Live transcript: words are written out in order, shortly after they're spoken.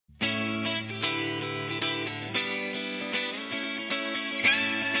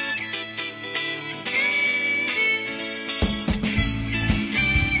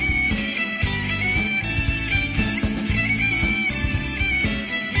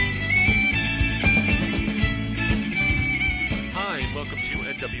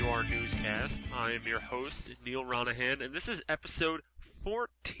I am your host, Neal Ronahan, and this is episode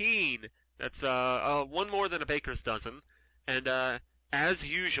 14. That's one more than a baker's dozen. And as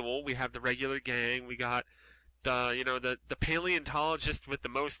usual, we have the regular gang. We got the paleontologist with the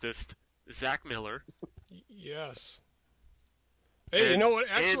mostest, Zach Miller. Yes. Hey, you know what?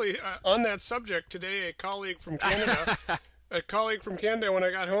 Actually, on that subject today, a colleague from Canada, when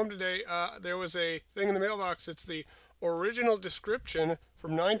I got home today, there was a thing in the mailbox. It's the original description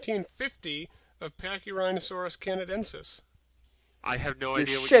from 1950 of Pachyrhinosaurus canadensis. I have no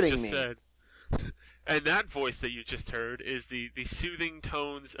idea what you just said. And that voice that you just heard is the soothing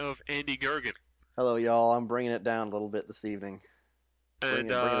tones of Andy Gergen. Hello, y'all. I'm bringing it down a little bit this evening. Bring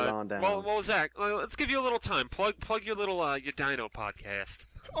it on down. Well, Zach, let's give you a little time. Plug your little your Dino podcast.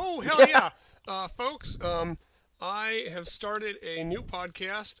 Oh, hell yeah, folks! I have started a new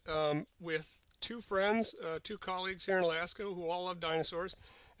podcast with two friends, two colleagues here in Alaska who all love dinosaurs.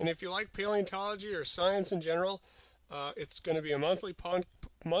 And if you like paleontology or science in general, it's going to be a monthly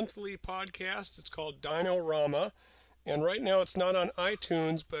podcast. It's called Dino-Rama. And right now it's not on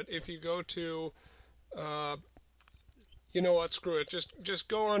iTunes, but if you go to, you know what, screw it. Just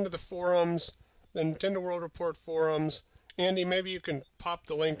go onto the forums, the Nintendo World Report forums. Andy, maybe you can pop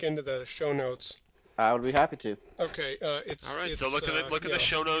the link into the show notes. I would be happy to. Okay, all right. So look at the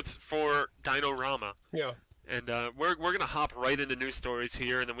show notes for Dino-Rama. Yeah. And we're gonna hop right into news stories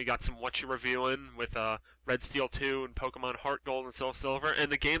here, and then we got some What You Reviewing with Red Steel 2 and Pokemon Heart Gold and Soul Silver, and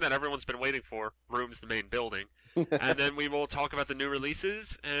the game that everyone's been waiting for, Rooms the Main Building. And then we will talk about the new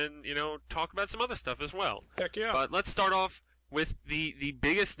releases and talk about some other stuff as well. Heck yeah! But let's start off with the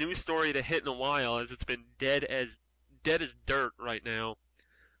biggest news story to hit in a while, as it's been dead as dirt right now.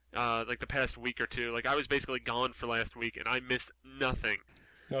 Like the past week or two. Like I was basically gone for last week, and I missed nothing.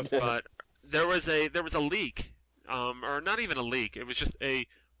 But there was a leak, or not even a leak. It was just a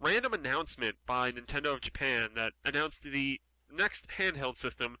random announcement by Nintendo of Japan that announced the next handheld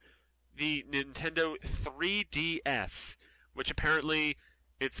system, the Nintendo 3DS, which apparently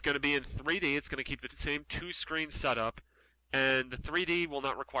it's going to be in 3D. It's going to keep the same two-screen setup, and the 3D will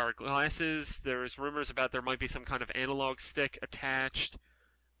not require glasses. There's rumors about there might be some kind of analog stick attached.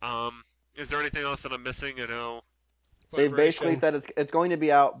 Is there anything else that I'm missing? They basically said it's going to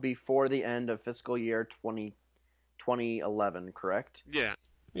be out before the end of fiscal year 2011, correct? Yeah.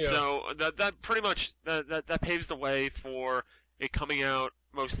 So that pretty much that paves the way for it coming out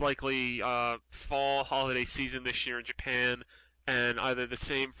most likely fall holiday season this year in Japan, and either the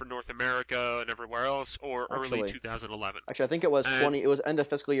same for North America and everywhere else, or early 2011. Actually, I think it was It was end of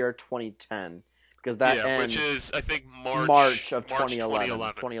fiscal year 2010. Because that ends, which is I think March of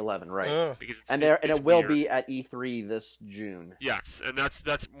 2011. 2011, right? Because it will be at E3 this June. Yes, and that's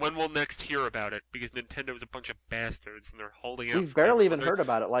when we'll next hear about it, because Nintendo's a bunch of bastards and they're holding out. We've barely even heard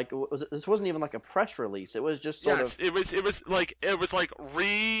about it. Like this wasn't even like a press release. It was just sort of. It was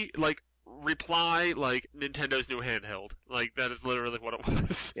reply like Nintendo's new handheld. Like that is literally what it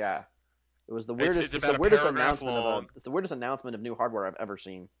was. Yeah, it was the weirdest. It's the weirdest announcement of new hardware I've ever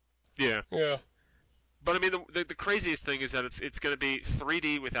seen. Yeah. Yeah. But I mean, the craziest thing is that it's going to be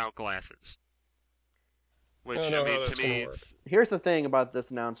 3D without glasses. Which to me, here's the thing about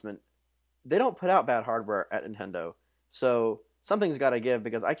this announcement: they don't put out bad hardware at Nintendo, so something's got to give.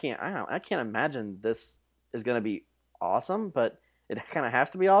 Because I can't imagine this is going to be awesome, but it kind of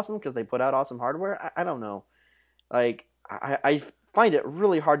has to be awesome because they put out awesome hardware. I don't know, like I find it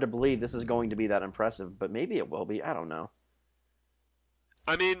really hard to believe this is going to be that impressive, but maybe it will be. I don't know.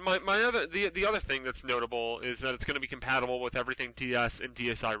 I mean, the other thing that's notable is that it's going to be compatible with everything DS and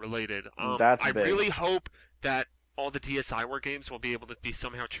DSi related. That's big. I really hope that all the DSiWare games will be able to be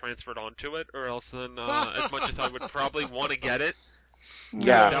somehow transferred onto it, or else then, as much as I would probably want to get it,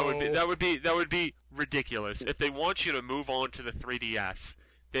 yeah, that would be ridiculous. If they want you to move on to the 3DS,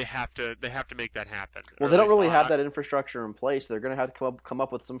 they have to make that happen. Well, they don't really have that infrastructure in place. They're going to have to come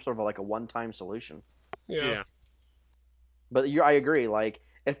up with some sort of like a one-time solution. Yeah. But I agree. Like,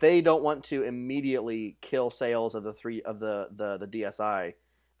 if they don't want to immediately kill sales of the DSi,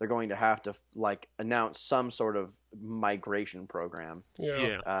 they're going to have to like announce some sort of migration program.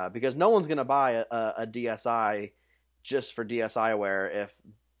 Yeah. Because no one's going to buy a DSi just for DSiWare if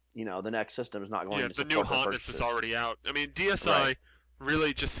the next system is not going to support the new hotness is already out. I mean, DSi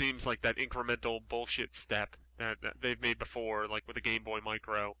really just seems like that incremental bullshit step that they've made before, like with the Game Boy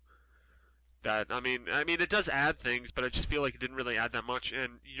Micro. That I mean, it does add things, but I just feel like it didn't really add that much,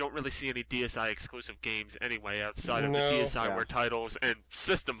 and you don't really see any DSi exclusive games anyway outside of the DSiWare titles and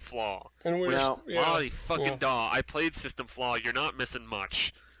System Flaw. And I played System Flaw. You're not missing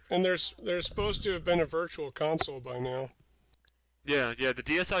much. And there's supposed to have been a virtual console by now. Yeah, yeah, the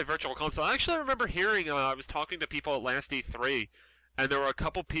DSi Virtual Console. I actually remember hearing. I was talking to people at last E3, and there were a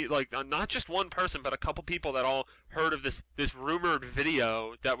couple people, like not just one person, but a couple people that all heard of this rumored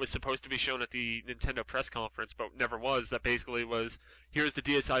video that was supposed to be shown at the Nintendo press conference, but never was. That basically was, here's the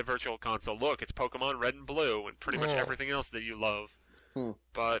DSi Virtual Console. Look, it's Pokemon Red and Blue, and pretty much Oh. everything else that you love. Hmm.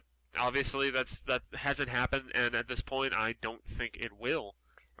 But obviously, that hasn't happened, and at this point, I don't think it will,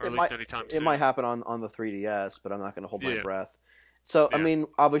 or at least anytime soon. It might happen on the 3DS, but I'm not going to hold my Yeah. breath. So, I Yeah. mean,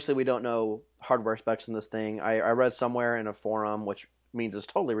 obviously we don't know hardware specs in this thing. I read somewhere in a forum, which means it's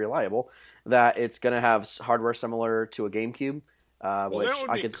totally reliable, that it's going to have hardware similar to a GameCube, Well, which that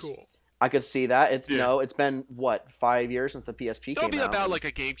would be cool. I could see that. It's Yeah. it's been what, 5 years since the PSP It'll came be out. about like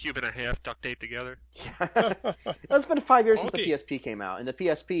a GameCube and a half duct taped together. It's been 5 years since the Okay. PSP came out, and the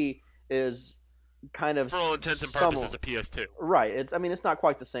PSP is kind of For all intents and purposes, a PS2. right. It's not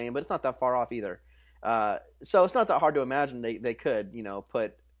quite the same, but it's not that far off either. So it's not that hard to imagine they could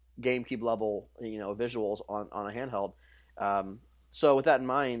put GameCube level visuals on a handheld. So with that in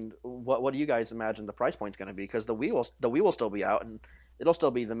mind, what do you guys imagine the price point's going to be? Because the Wii will still be out, and it'll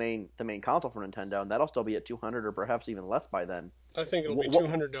still be the main console for Nintendo, and that'll still be at $200 or perhaps even less by then. I think it'll be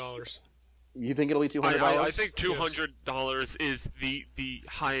 $200. You think it'll be $200? I think $200 is the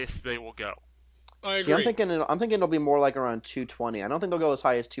highest they will go. I agree. See, I'm thinking it'll be more like around $220. I don't think they'll go as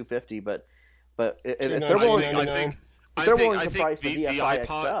high as $250, but if they're willing, $299. if they're willing to think price the DSi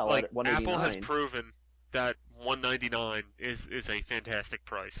XL like at $189, Apple has proven that $199 is a fantastic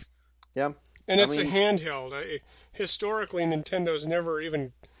price. yeah. And I it's mean- a handheld. Historically, Nintendo's never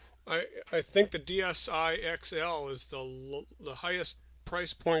even. I think the DSi XL is the highest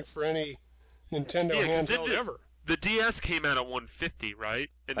price point for any Nintendo Yeah, 'cause handheld ever. The DS came out at $150, right?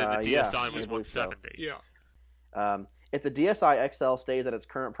 And then the Yeah, DSi I was believe so. $170. Yeah. If the DSi XL stays at its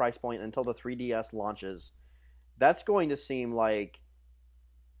current price point until the 3DS launches, that's going to seem like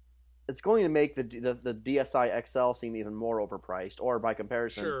it's going to make the DSi XL seem even more overpriced, or by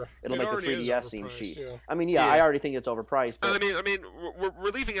comparison, Sure. it'll It make the already is 3DS seem overpriced, cheap. yeah. I mean, Yeah. I already think it's overpriced, but I mean,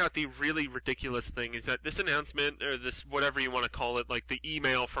 we're leaving out the really ridiculous thing is that this announcement, or this whatever you want to call it, like the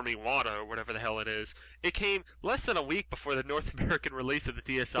email from Iwata or whatever the hell it is, it came less than a week before the North American release of the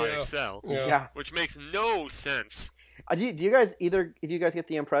DSi Yeah. XL, Yeah. which makes no sense. Do you guys if you guys get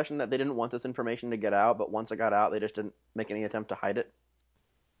the impression that they didn't want this information to get out, but once it got out, they just didn't make any attempt to hide it?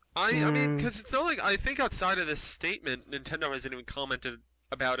 I mean, because it's not like, I think outside of this statement, Nintendo hasn't even commented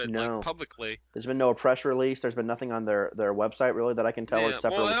about it No. like publicly. There's been no press release. There's been nothing on their website really that I can tell, Yeah,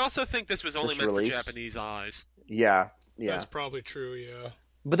 except well, for I also think this was only this meant release. for Japanese eyes. yeah. That's probably true. Yeah.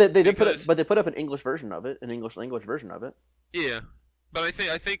 But they did Because- they put up an English version of it, an English language version of it. Yeah, but I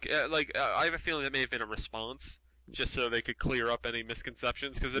think I have a feeling that may have been a response, just so they could clear up any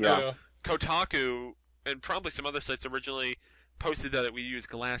misconceptions. Because I know Yeah. Kotaku and probably some other sites originally posted that we use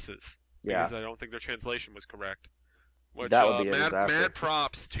glasses. Yeah. Because I don't think their translation was correct. Which, That would be a mad disaster.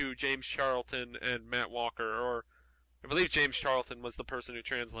 props to James Charlton and Matt Walker, or I believe James Charlton was the person who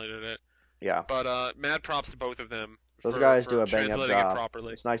translated it. Yeah. But mad props to both of them. Those for- guys for do a bang up translating it job.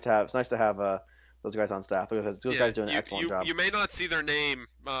 properly. It's nice to have those guys on staff. Those guys do an excellent job. You may not see their name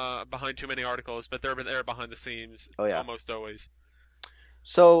behind too many articles, but they're there behind the scenes Oh, yeah. almost always.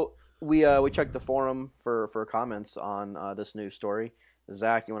 So we checked the forum for comments on this news story.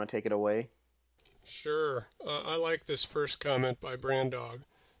 Zach, you want to take it away? Sure. I like this first comment by Brandog.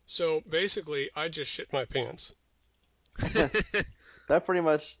 So basically, I just shit my pants. That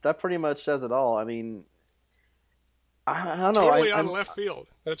pretty much says it all. I mean, I don't know. Totally out of left field.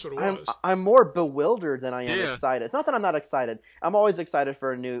 That's what it was. I'm more bewildered than I am Yeah. excited. It's not that I'm not excited. I'm always excited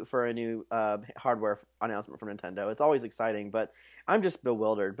for a new hardware announcement from Nintendo. It's always exciting, but I'm just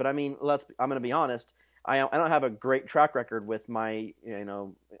bewildered. But I mean, I'm going to be honest. I don't have a great track record with my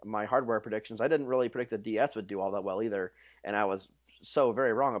my hardware predictions. I didn't really predict the DS would do all that well either, and I was so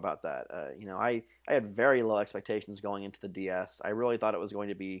very wrong about that. I had very low expectations going into the DS. I really thought it was going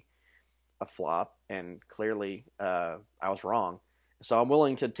to be a flop, and clearly I was wrong. So I'm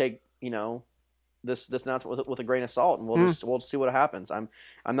willing to take this announcement with a grain of salt, and we'll see what happens. I'm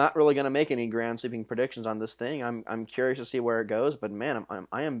not really going to make any grand sweeping predictions on this thing. I'm curious to see where it goes, but man,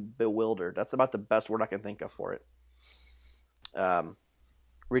 I am bewildered. That's about the best word I can think of for it.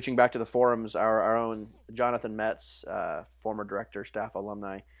 Reaching back to the forums, our own Jonathan Metz, former director, staff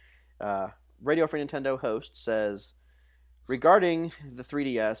alumni, Radio Free Nintendo host, says, regarding the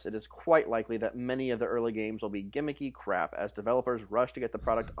 3DS, it is quite likely that many of the early games will be gimmicky crap as developers rush to get the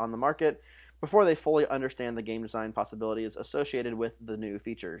product on the market before they fully understand the game design possibilities associated with the new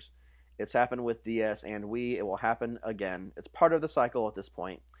features. It's happened with DS and Wii. It will happen again. It's part of the cycle at this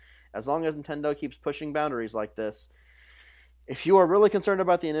point. As long as Nintendo keeps pushing boundaries like this, if you are really concerned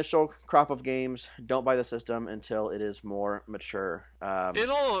about the initial crop of games, don't buy the system until it is more mature. In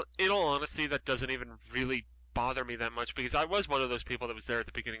all honesty, that doesn't even really bother me that much because I was one of those people that was there at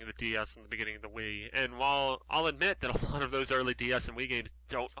the beginning of the DS and the beginning of the Wii. And while I'll admit that a lot of those early DS and Wii games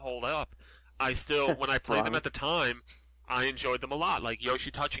don't hold up, I still, when I played them at the time, I enjoyed them a lot. Like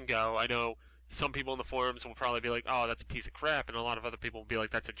Yoshi Touch and Go, I know some people in the forums will probably be like, "Oh, that's a piece of crap," and a lot of other people will be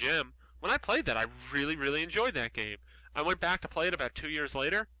like, "That's a gem." When I played that, I really, really enjoyed that game. I went back to play it about 2 years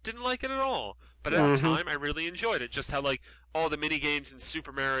later, didn't like it at all. But at the time, I really enjoyed it. Just how like all the mini games in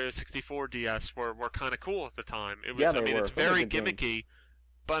Super Mario 64 DS were kind of cool at the time. It was, Yeah, I mean, were. it's Those were very good games. gimmicky,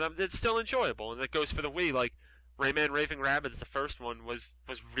 but it's still enjoyable. And that goes for the Wii. Like Rayman Raving Rabbids, the first one was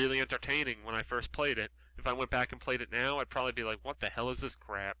really entertaining when I first played it. If I went back and played it now, I'd probably be like, "What the hell is this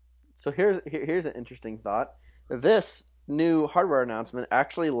crap?" So here's an interesting thought. This new hardware announcement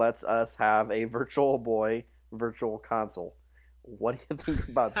actually lets us have a Virtual Boy Virtual Console. What do you think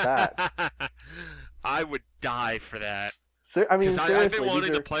about that? I would die for that. So, I mean, Because seriously, I've been wanting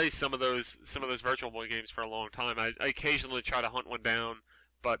these to are, play some of those Virtual Boy games for a long time. I occasionally try to hunt one down,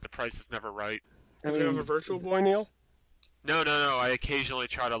 but the price is never right. I Do you have mean, a Virtual Boy, Neal? No. I occasionally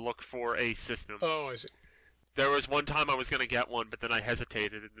try to look for a system. Oh, I see. There was one time I was going to get one, but then I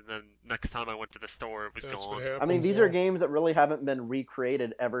hesitated, and then next time I went to the store, it was That's gone. what happens. I mean, these yeah. are games that really haven't been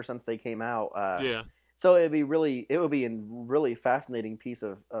recreated ever since they came out. Yeah. So it would be a really fascinating piece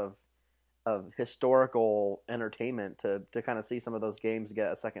of historical entertainment to kind of see some of those games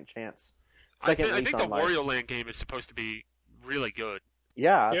get a second chance, I second think lease the on life. Wario Land game is supposed to be really good.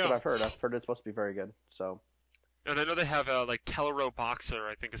 Yeah, that's Yeah. what I've heard. I've heard it's supposed to be very good. So And I know they have like Telero Boxer,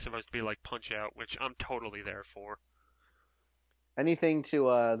 I think is supposed to be like Punch Out, which I'm totally there for. anything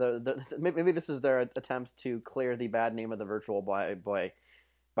to maybe this is their attempt to clear the bad name of the Virtual Boy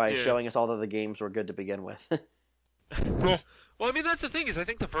by Yeah. showing us all that the games were good to begin with. Well, I mean that's the thing is I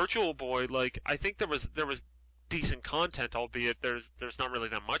think the Virtual Boy, like I think there was decent content, albeit there's not really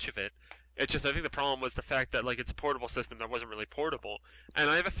that much of it. It's just I think the problem was the fact that like it's a portable system that wasn't really portable, and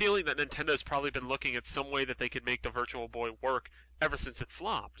I have a feeling that Nintendo's probably been looking at some way that they could make the Virtual Boy work ever since it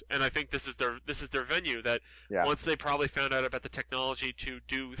flopped, and I think this is their venue that Yeah. once they probably found out about the technology to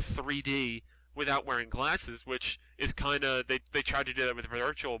do 3D without wearing glasses, which is kind of they tried to do that with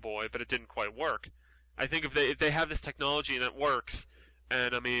Virtual Boy, but it didn't quite work. I think if they have this technology and it works,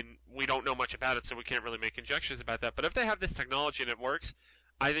 and I mean we don't know much about it, so we can't really make conjectures about that. But if they have this technology and it works,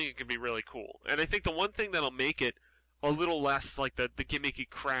 I think it could be really cool. And I think the one thing that'll make it a little less like the gimmicky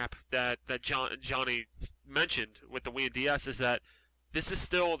crap that Johnny mentioned with the Wii and DS is that this is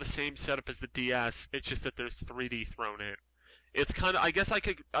still the same setup as the DS. It's just that there's 3D thrown in. It's kind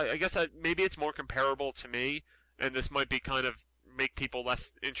of maybe it's more comparable to me, and this might be kind of make people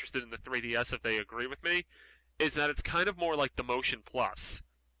less interested in the 3DS if they agree with me, is that it's kind of more like the Motion Plus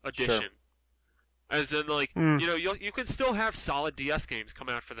edition. Sure. As in, like, you know, you can still have solid DS games come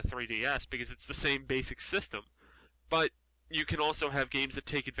out for the 3DS because it's the same basic system. But you can also have games that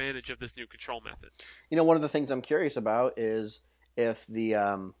take advantage of this new control method. You know, one of the things I'm curious about is if the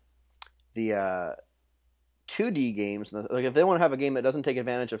 2D games, like if they want to have a game that doesn't take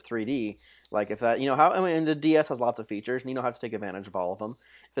advantage of 3D, like if that, you know, how, I mean, the DS has lots of features and you know how to take advantage of all of them.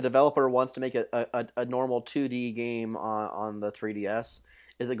 If the developer wants to make a normal 2D game on the 3DS,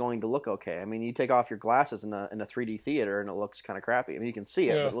 is it going to look okay? I mean, you take off your glasses in a 3D theater and it looks kind of crappy. I mean, you can see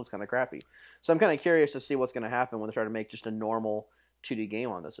it, Yeah. but it looks kind of crappy. So I'm kind of curious to see what's going to happen when they try to make just a normal 2D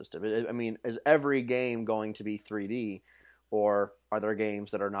game on the system. I mean, is every game going to be 3D, or are there games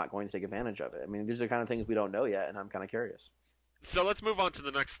that are not going to take advantage of it? I mean, these are the kind of things we don't know yet, and I'm kind of curious. So let's move on to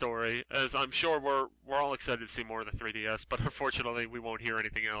the next story, as I'm sure we're all excited to see more of the 3DS, but unfortunately we won't hear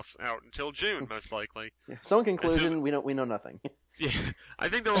anything else out until June, most likely. Yeah. So in conclusion, we know nothing. Yeah, I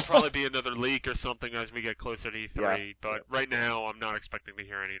think there will probably be another leak or something as we get closer to E3, Yeah. but right now I'm not expecting to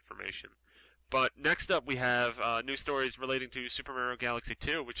hear any information. But next up we have news stories relating to Super Mario Galaxy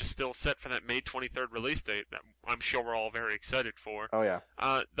 2, which is still set for that May 23rd release date that I'm sure we're all very excited for. Oh yeah.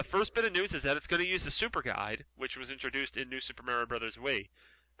 The first bit of news is that it's going to use the Super Guide, which was introduced in New Super Mario Bros. Wii.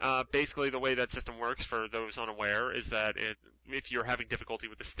 Basically, the way that system works, for those unaware, is that if you're having difficulty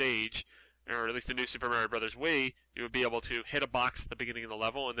with the stage, or at least in New Super Mario Bros. Wii, you would be able to hit a box at the beginning of the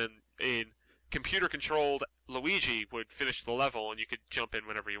level, and then in computer-controlled Luigi would finish the level, and you could jump in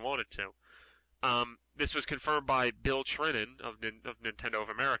whenever you wanted to. This was confirmed by Bill Trinan of Nintendo of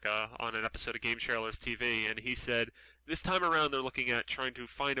America on an episode of Game Trailers TV, and he said, this time around they're looking at trying to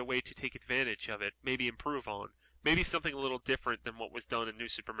find a way to take advantage of it, maybe improve on. Maybe something a little different than what was done in New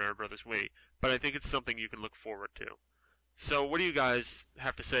Super Mario Bros. Wii, but I think it's something you can look forward to. So what do you guys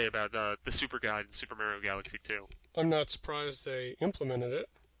have to say about the Super Guide in Super Mario Galaxy 2? I'm not surprised they implemented it.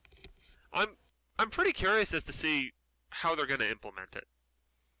 I'm pretty curious as to see how they're going to implement it.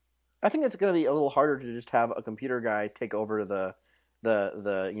 I think it's going to be a little harder to just have a computer guy take over the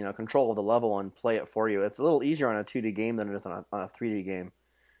control of the level and play it for you. It's a little easier on a 2D game than it is on a 3D game.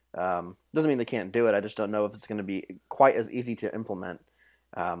 Doesn't mean they can't do it. I just don't know if it's going to be quite as easy to implement.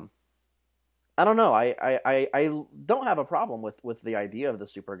 I don't know. I don't have a problem with the idea of the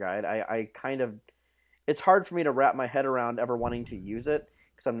super guide. It's hard for me to wrap my head around ever wanting to use it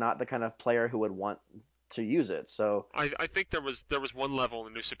because I'm not the kind of player who would want to use it. So I think there was one level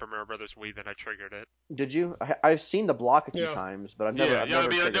in New Super Mario Bros. Wii that I triggered it. did you? I've seen the block a few Yeah. times, but I've never. Yeah, I've yeah. I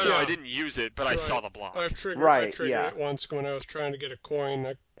never mean, triggered no, it. I didn't use it, but I saw the block. I triggered yeah. it once when I was trying to get a coin.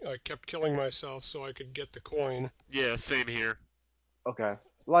 I kept killing myself so I could get the coin. Yeah, same here. Okay.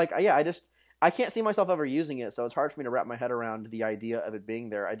 I can't see myself ever using it, so it's hard for me to wrap my head around the idea of it being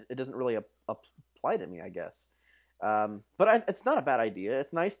there. It doesn't really apply to me, I guess. But it's not a bad idea.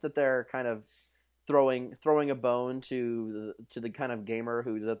 It's nice that they're kind of throwing a bone to the kind of gamer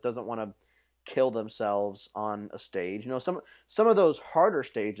who doesn't want to kill themselves on a stage. Some of those harder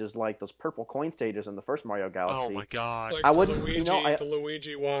stages, like those purple coin stages in the first Mario Galaxy. Oh my god! Like I the wouldn't- Luigi, I- the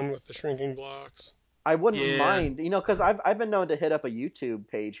Luigi one with the shrinking blocks. I wouldn't Yeah. mind, because I've been known to hit up a YouTube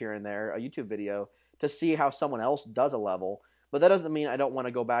page here and there, a YouTube video, to see how someone else does a level, but that doesn't mean I don't want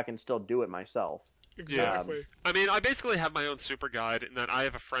to go back and still do it myself. Exactly. I mean, I basically have my own super guide in that I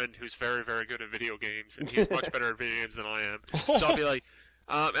have a friend who's very, very good at video games, and he's much better at video games than I am. So I'll be like,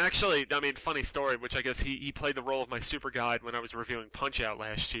 actually, I mean, funny story, which I guess he played the role of my super guide when I was reviewing Punch-Out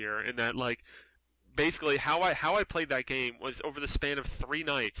last year, in that, like, basically how I played that game was over the span of 3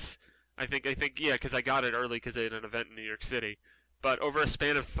 nights. I think, yeah, because I got it early because they had an event in New York City. But over a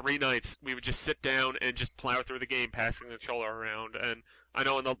span of 3 nights, we would just sit down and just plow through the game, passing the controller around. And I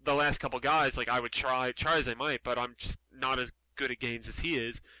know in the last couple guys, like, I would try as I might, but I'm just not as good at games as he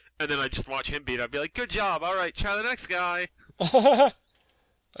is. And then I'd just watch him beat it. I'd be like, good job, all right, try the next guy. I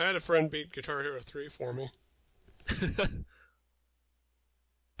had a friend beat Guitar Hero 3 for me.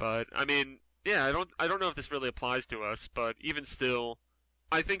 But, I mean, yeah, I don't know if this really applies to us, but even still,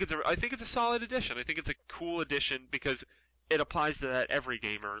 I think it's a solid addition. I think it's a cool addition because it applies to that every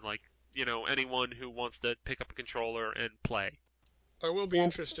gamer, like, anyone who wants to pick up a controller and play. I will be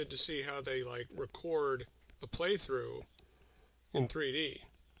interested to see how they record a playthrough in 3D.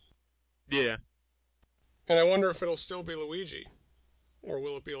 Yeah, And I wonder if it'll still be Luigi, or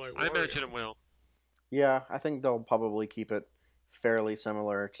will it be like Wario? I imagine it will. Yeah, I think they'll probably keep it fairly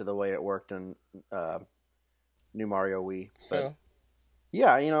similar to the way it worked in New Mario Wii. But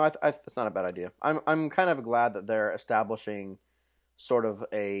yeah, it's not a bad idea. I'm kind of glad that they're establishing sort of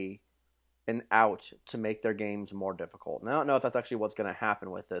an out to make their games more difficult. Now, I don't know if that's actually what's going to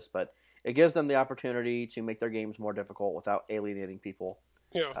happen with this, but it gives them the opportunity to make their games more difficult without alienating people.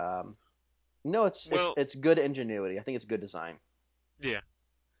 Yeah. It's good ingenuity. I think it's good design. Yeah.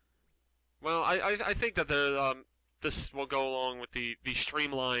 Well, I think that this will go along with the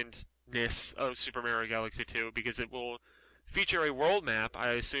streamlinedness of Super Mario Galaxy 2 because it will feature a world map, I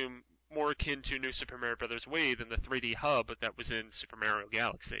assume, more akin to New Super Mario Bros. Wii than the 3D hub that was in Super Mario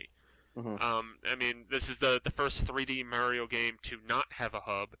Galaxy. Mm-hmm. I mean, this is the first 3D Mario game to not have a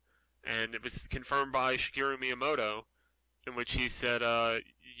hub, and it was confirmed by Shigeru Miyamoto, in which he said,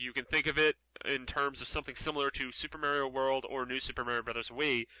 you can think of it in terms of something similar to Super Mario World or New Super Mario Bros.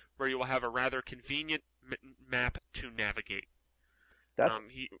 Wii, where you will have a rather convenient map to navigate.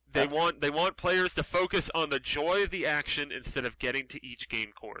 They want players to focus on the joy of the action instead of getting to each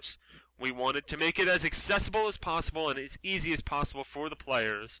game course. We wanted to make it as accessible as possible and as easy as possible for the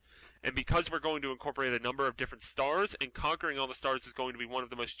players. And because we're going to incorporate a number of different stars, and conquering all the stars is going to be one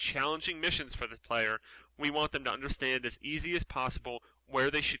of the most challenging missions for the player, we want them to understand as easy as possible where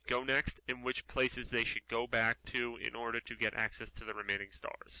they should go next and which places they should go back to in order to get access to the remaining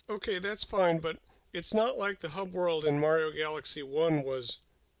stars. Okay, that's fine, but it's not like the hub world in Mario Galaxy 1 was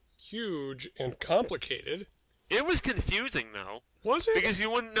huge and complicated. It was confusing, though. Was it? Because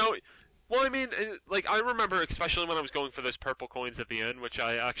you wouldn't know... Well, I mean, I remember especially when I was going for those purple coins at the end, which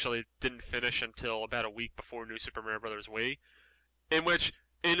I actually didn't finish until about a week before New Super Mario Bros. Wii, in which,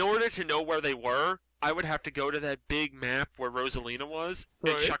 in order to know where they were, I would have to go to that big map where Rosalina was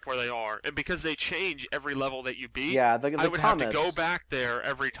and check where they are. And because they change every level that you beat, I would have to go back there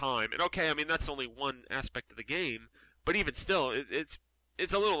every time. And okay, I mean, that's only one aspect of the game, but even still, it's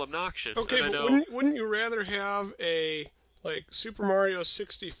a little obnoxious. Okay, and but wouldn't you rather have a Super Mario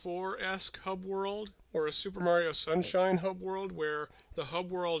 64-esque hub world or a Super Mario Sunshine hub world where the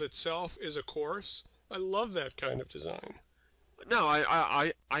hub world itself is a course? I love that kind of design. No,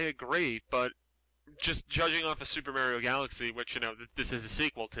 I agree, but just judging off of Super Mario Galaxy, which this is a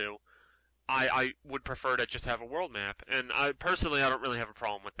sequel to, I would prefer to just have a world map, and I don't really have a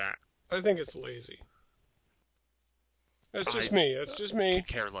problem with that. I think it's lazy. That's just me. That's just me. Could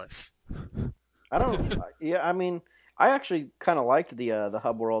care less. I don't. Yeah, I mean, I actually kind of liked the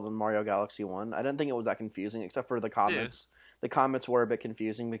hub world in Mario Galaxy 1. I didn't think it was that confusing, except for the comments. Yeah. The comments were a bit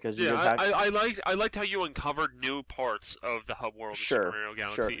confusing because I liked how you uncovered new parts of the hub world in Super Mario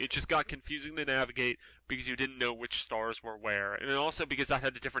Galaxy. Sure. It just got confusing to navigate because you didn't know which stars were where, and also because that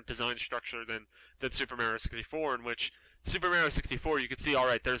had a different design structure than Super Mario 64, in which Super Mario 64 you could see, all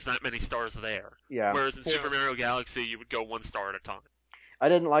right, there's that many stars there. Yeah. Whereas in Super Mario Galaxy you would go one star at a time. I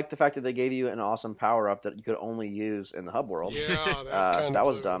didn't like the fact that they gave you an awesome power-up that you could only use in the hub world. Yeah, that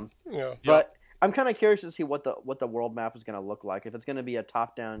was dumb. Yeah. But I'm kind of curious to see what the world map is going to look like. If it's going to be a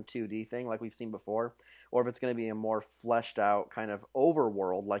top-down 2D thing like we've seen before, or if it's going to be a more fleshed-out kind of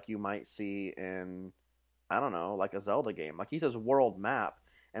overworld like you might see in, I don't know, like a Zelda game. Like he says world map,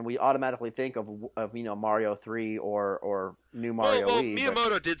 and we automatically think of Mario 3 or New Mario Wii.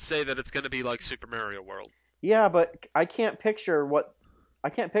 Miyamoto did say that it's going to be like Super Mario World. Yeah, but I can't picture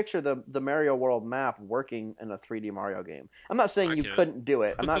the Mario World map working in a 3D Mario game. I'm not saying you couldn't do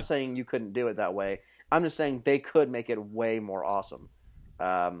it. I'm not saying you couldn't do it that way. I'm just saying they could make it way more awesome.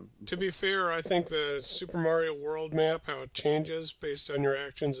 To be fair, I think the Super Mario World map, how it changes based on your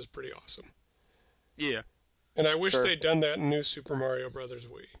actions, is pretty awesome. Yeah. And I wish they'd done that in New Super Mario Bros.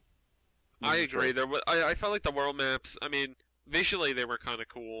 Wii. I agree. I felt like the world maps, I mean, visually they were kind of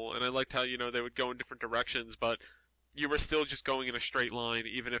cool, and I liked how, they would go in different directions, but you were still just going in a straight line,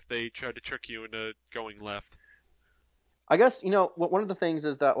 even if they tried to trick you into going left. I guess, one of the things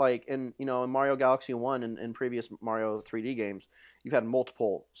is that, like, in Mario Galaxy 1 and in previous Mario 3D games, you've had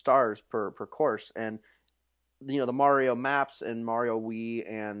multiple stars per course, and, the Mario maps in Mario Wii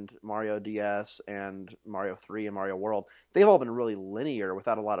and Mario DS and Mario 3 and Mario World, they've all been really linear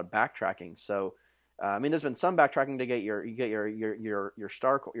without a lot of backtracking. So, I mean, there's been some backtracking to get your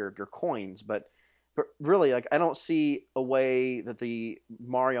star, your coins, but really, like, I don't see a way that the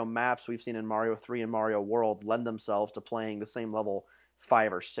Mario maps we've seen in Mario 3 and Mario World lend themselves to playing the same level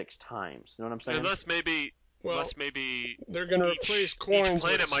 5 or 6 times. You know what I'm saying? Unless maybe they're going to replace coins each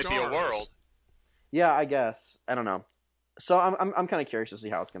planet with might stars. be a world. Yeah, I guess. I don't know. So I'm kind of curious to see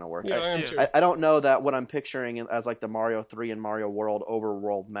how it's going to work. Yeah, I am too. I don't know that what I'm picturing as like the Mario 3 and Mario World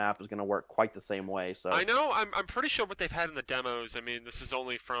overworld map is going to work quite the same way. So I know. I'm pretty sure what they've had in the demos. I mean, this is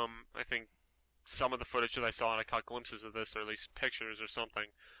only from, I think, some of the footage that I saw, and I caught glimpses of this, or at least pictures or something,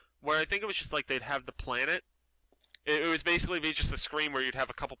 where I think it was just like they'd have the planet. It was basically be just a screen where you'd have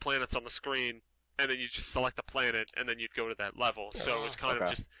a couple planets on the screen, and then you just select a planet, and then you'd go to that level. So it was kind of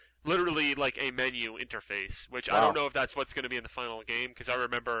just literally like a menu interface, which I don't know if that's what's going to be in the final game, because I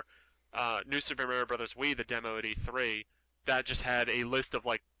remember New Super Mario Bros. Wii, the demo at E3, that just had a list of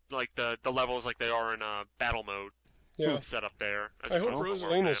like the levels like they are in battle mode set up there. I hope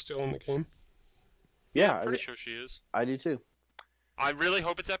Rosalina's still in the game. Yeah, I'm pretty sure she is. I do too. I really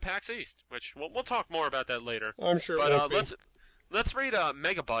hope it's at PAX East, which we'll talk more about that later. I'm sure. But let's read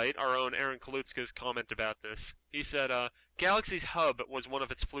Megabyte, our own Aaron Kalutska's comment about this. He said, Galaxy's hub was one of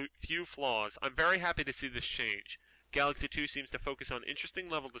its few flaws. I'm very happy to see this change. Galaxy 2 seems to focus on interesting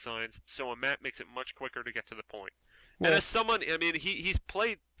level designs, so a map makes it much quicker to get to the point. Yeah. And as someone, I mean, he's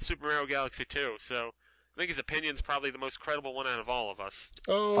played Super Mario Galaxy 2, so I think his opinion's probably the most credible one out of all of us.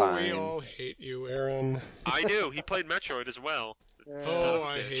 Oh, Fine. We all hate you, Aaron. I do. He played Metroid as well. Oh,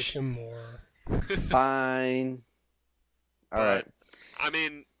 I hate him more. Fine. All right. I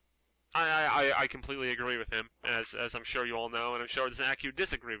mean, I completely agree with him, as I'm sure you all know, and I'm sure Zach, you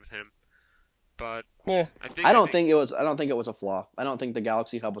disagree with him. But I don't think it was a flaw. I don't think the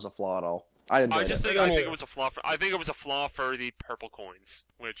Galaxy Hub was a flaw at all. I think it was a flaw. I think it was a flaw for the purple coins,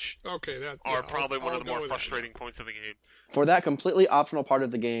 which are probably one of the more frustrating points of the game. For that completely optional part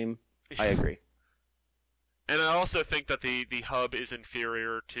of the game, I agree. And I also think that the hub is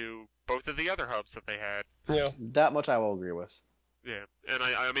inferior to both of the other hubs that they had. Yeah, that much I will agree with. Yeah, and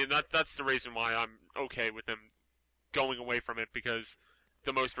I mean that's the reason why I'm okay with them going away from it, because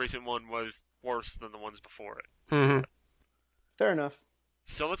the most recent one was worse than the ones before it. Mm-hmm. Fair enough.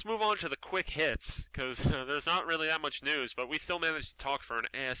 So let's move on to the quick hits, because there's not really that much news, but we still managed to talk for an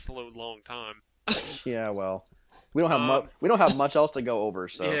assload long time. Yeah, well, we don't have much else to go over.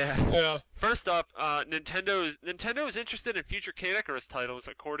 So yeah. First up, Nintendo is interested in future Kid Icarus titles,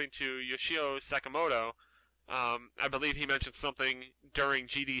 according to Yoshio Sakamoto. I believe he mentioned something during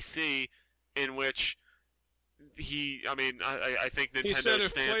GDC in which I think Nintendo he said if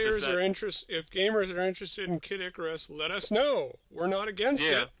stance if gamers are interested in Kid Icarus, let us know. We're not against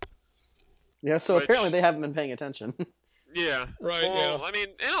it. Yeah, so which, apparently they haven't been paying attention. Yeah. Right, well, yeah. I mean,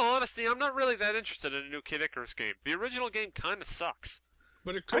 in all honesty, I'm not really that interested in a new Kid Icarus game. The original game kind of sucks.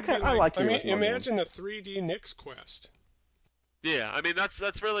 But it could I be like, like the I mean, original game. imagine a 3D Nick's Quest. Yeah, I mean, that's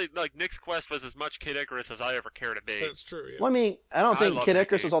really, like, Nick's Quest was as much Kid Icarus as I ever care to be. That's true, yeah. Well, I mean, I don't think love Kid that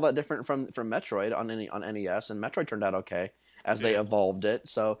Icarus game. was all that different from Metroid on NES, and Metroid turned out okay as they evolved it.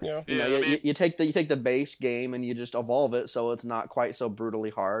 So Yeah. you know, Yeah, I mean- you take the base game and you just evolve it so it's not quite so brutally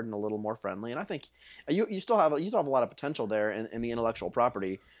hard and a little more friendly. And I think you still have a lot of potential there in the intellectual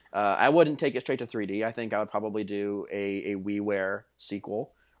property. I wouldn't take it straight to 3D. I think I would probably do a WiiWare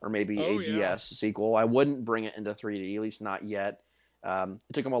sequel or maybe a DS sequel. I wouldn't bring it into 3D, at least not yet. It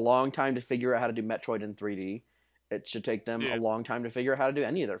took them a long time to figure out how to do Metroid in 3D. It should take them a long time to figure out how to do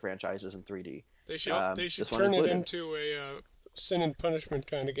any of their franchises in 3D. They should this one turn it included. into a sin and punishment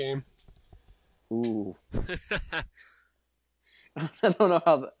kind of game. Ooh. I don't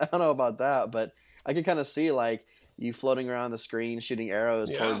know about that, but I can kind of see like you floating around the screen shooting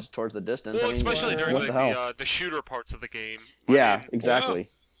arrows towards the distance. Well, I mean, especially during what the shooter parts of the game. Yeah, I mean, exactly.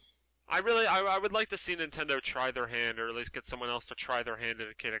 I would like to see Nintendo try their hand, or at least get someone else to try their hand in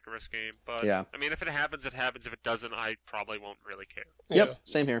a Kid Icarus game. But Yeah. I mean, if it happens, it happens. If it doesn't, I probably won't really care. Yep,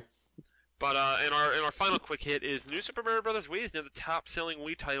 same here. But in our final quick hit is New Super Mario Bros. Wii is now the top-selling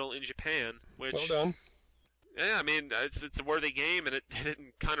Wii title in Japan. Which, Well done. yeah, I mean, it's a worthy game, and it did it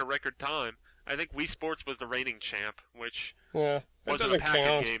in kind of record time. I think Wii Sports was the reigning champ, which Yeah, that wasn't a doesn't pack-in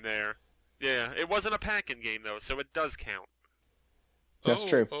count. game there. Yeah, it wasn't a pack-in game though, so it does count. That's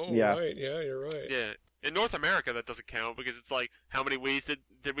true. Oh, Yeah. right. Yeah, you're right. Yeah. In North America, that doesn't count because it's like, how many Wii's did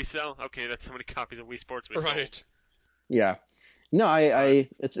we sell? Okay, that's how many copies of Wii Sports we sold. Right. Yeah. No,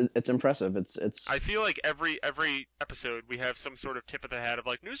 it's impressive. It's I feel like every episode we have some sort of tip of the hat of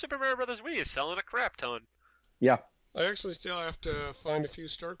like, New Super Mario Bros. Wii is selling a crap ton. yeah. I actually still have to find a few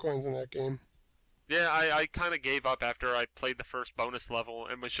star coins in that game. Yeah, I kind of gave up after I played the first bonus level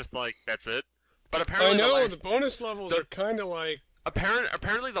and was just like, that's it. But apparently I know, the the bonus levels are kind of like...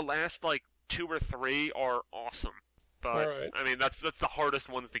 apparently the last like 2 or 3 are awesome. But Alright. I mean, that's the hardest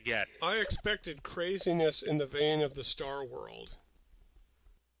ones to get. I expected craziness in the vein of the Star World.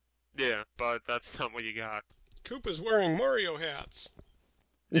 Yeah, but that's not what you got. Koopa's wearing Mario hats.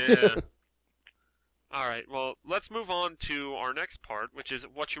 Yeah. Alright, well, let's move on to our next part, which is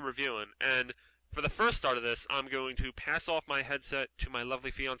what you're reviewing. And for the first start of this, I'm going to pass off my headset to my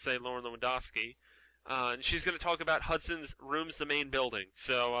lovely fiancée, Lauren Lewandowski. And she's going to talk about Hudson's Rooms the Main Building.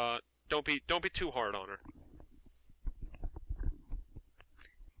 So don't be too hard on her.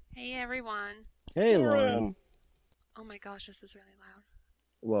 Hey everyone. Hey, Lauren. Oh my gosh, this is really loud.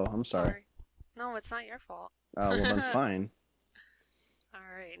 Well, I'm sorry. No, it's not your fault. Well, then fine.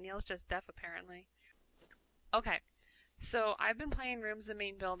 Alright, Neil's just deaf apparently. Okay, so I've been playing Rooms the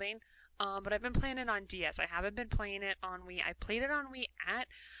Main Building, but I've been playing it on DS. I haven't been playing it on Wii. I played it on Wii at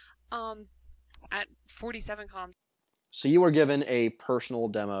 47com. So you were given a personal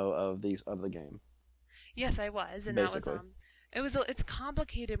demo of the game. Yes, I was, and Basically. that was it's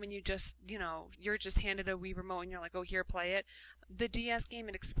complicated when you just, you're just handed a Wii remote and you're like, oh, here, play it. The DS game,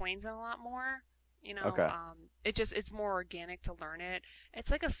 it explains it a lot more. Okay. It's more organic to learn it. It's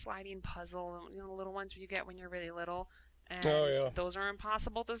like a sliding puzzle, the little ones you get when you're really little, and those are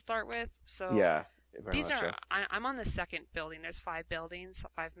impossible to start with. So Yeah. very these much are. so. I'm on the second building. There's 5 buildings,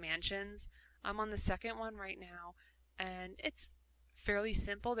 5 mansions. I'm on the second one right now, and it's fairly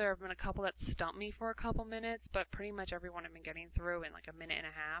simple. There have been a couple that stumped me for a couple minutes, but pretty much everyone I've been getting through in like a minute and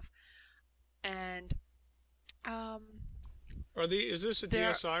a half. And Is this a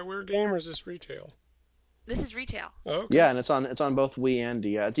DSiWare game or is this retail? this is retail. Okay. Yeah, and it's on both Wii and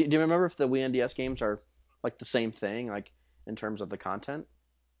DS. Do you remember if the Wii and DS games are like the same thing, like in terms of the content?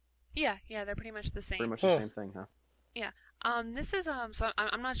 Yeah, they're pretty much the same. Pretty much the same thing, huh? Yeah. This is so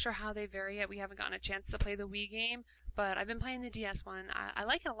I'm not sure how they vary yet. We haven't gotten a chance to play the Wii game, but I've been playing the DS one. I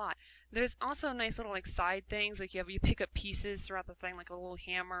like it a lot. There's also nice little like side things, like you pick up pieces throughout the thing, like a little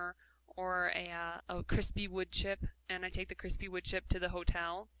hammer or a crispy wood chip, and I take the crispy wood chip to the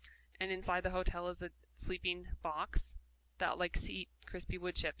hotel, and inside the hotel is a sleeping box that likes to eat crispy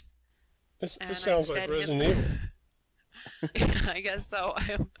wood chips. This And sounds I like fed Resident him- Evil. I guess so.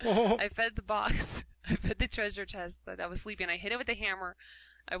 I fed the box. I fed the treasure chest that I was sleeping. I hit it with a hammer.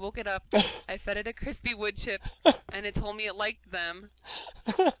 I woke it up. I fed it a crispy wood chip, and it told me it liked them.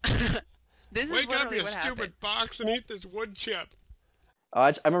 This is Wake up, literally you what stupid happened. box, and eat this wood chip.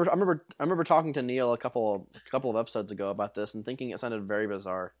 I remember talking to Neal a couple of episodes ago about this and thinking it sounded very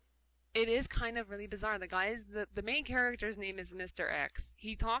bizarre. It is kind of really bizarre. The main character's name is Mr. X.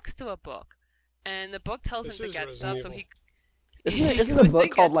 He talks to a book, and the book tells This him to is get Resident stuff. So Evil. Isn't the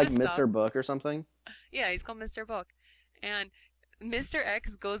book called like Mr. Book or something? Yeah, he's called Mr. Book. And Mr.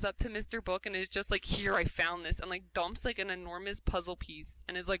 X goes up to Mr. Book and is just like, here, I found this, and like dumps like an enormous puzzle piece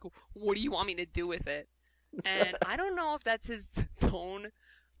and is like, what do you want me to do with it? And I don't know if that's his tone,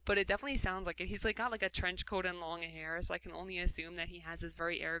 but it definitely sounds like it. He's like got like a trench coat and long hair, so I can only assume that he has this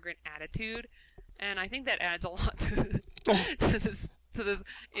very arrogant attitude, and I think that adds a lot to this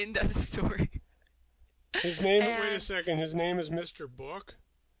in-depth story. His name. Wait a second. His name is Mr. Book.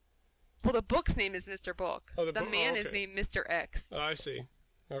 Well, the book's name is Mr. Book. Oh, the man is named Mr. X. I see.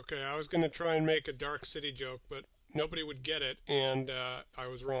 Okay, I was going to try and make a Dark City joke, but nobody would get it, and I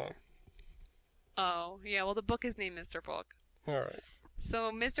was wrong. Oh, yeah, well, the book is named Mr. Book. All right.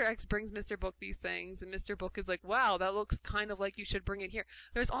 So Mr. X brings Mr. Book these things, and Mr. Book is like, wow, that looks kind of like you should bring it here.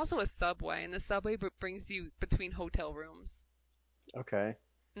 There's also a subway, and the subway brings you between hotel rooms. Okay.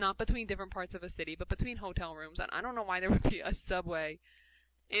 Not between different parts of a city, but between hotel rooms. And I don't know why there would be a subway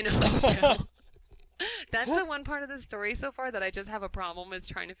in a hotel. That's the one part of the story so far that I just have a problem with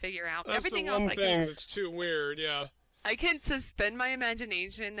trying to figure out. That's Everything the one else thing that's too weird, yeah. I can suspend my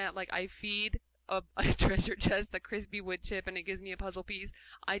imagination that, like, I feed a treasure chest, a crispy wood chip, and it gives me a puzzle piece.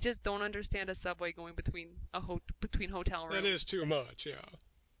 I just don't understand a subway going between between hotel rooms. That is too much, yeah.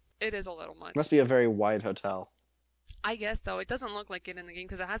 It is a little much. Must be a very wide hotel. I guess so. It doesn't look like it in the game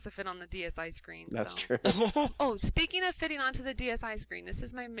because it has to fit on the DSi screen. That's so. true. Oh, speaking of fitting onto the DSi screen, this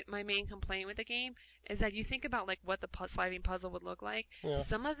is my main complaint with the game, is that you think about like what the sliding puzzle would look like. Yeah.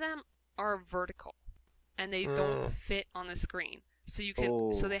 Some of them are vertical, and they don't fit on the screen. So you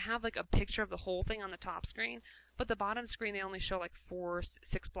can, so they have like a picture of the whole thing on the top screen, but the bottom screen they only show like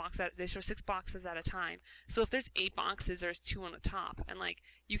 6 blocks they show 6 boxes at a time. So if there's 8 boxes, there's 2 on the top, and like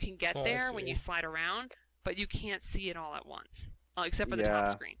you can get there when you slide around, but you can't see it all at once, except for the top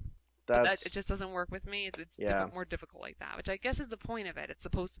screen. But it just doesn't work with me. It's more difficult like that, which I guess is the point of it. It's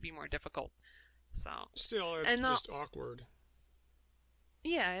supposed to be more difficult. So still, it's just awkward.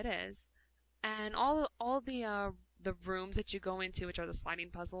 Yeah, it is. And all the rooms that you go into, which are the sliding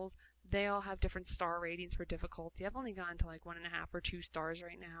puzzles, they all have different star ratings for difficulty. I've only gotten to like 1.5 or 2 stars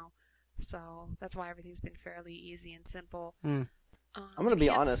right now, so that's why everything's been fairly easy and simple. I'm gonna be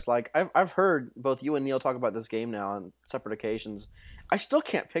honest. Like I've heard both you and Neal talk about this game now on separate occasions. I still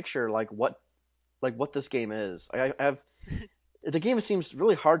can't picture like what this game is. I have the game seems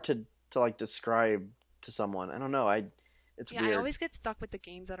really hard to like describe to someone. I don't know. It's weird. I always get stuck with the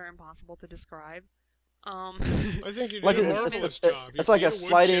games that are impossible to describe. I think you did a marvelous job. It's like a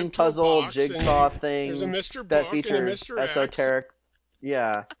sliding puzzle jigsaw thing there's a Mr. Book that features and a Mr. esoteric.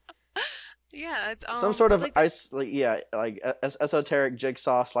 Yeah. Yeah, it's some sort of esoteric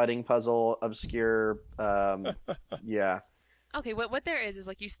jigsaw sliding puzzle, obscure. Yeah. Okay, what there is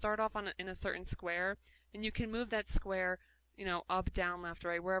like you start off in a certain square, and you can move that square, up, down, left,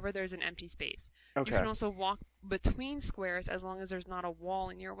 right, wherever there's an empty space. Okay. You can also walk between squares as long as there's not a wall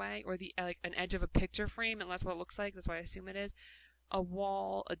in your way or an edge of a picture frame, and that's what it looks like. That's what I assume it is. A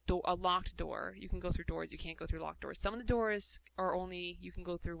wall, a locked door. You can go through doors. You can't go through locked doors. Some of the doors are only you can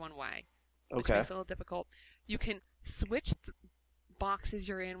go through one way, which makes it a little difficult. You can switch boxes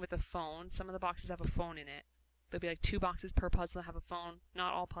you're in with a phone. Some of the boxes have a phone in it. There'll be like 2 boxes per puzzle that have a phone.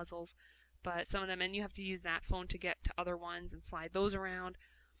 Not all puzzles, but some of them. And you have to use that phone to get to other ones and slide those around.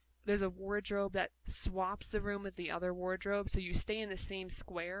 There's a wardrobe that swaps the room with the other wardrobe, so you stay in the same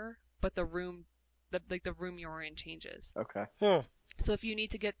square, but the room you're in changes. Okay. Huh. So if you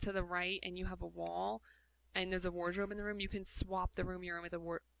need to get to the right and you have a wall, and there's a wardrobe in the room, you can swap the room you're in with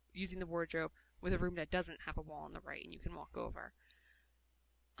using the wardrobe with a room that doesn't have a wall on the right, and you can walk over.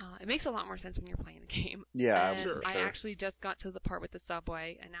 It makes a lot more sense when you're playing the game. Yeah, and sure. I actually just got to the part with the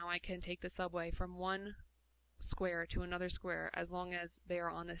subway, and now I can take the subway from one square to another square as long as they are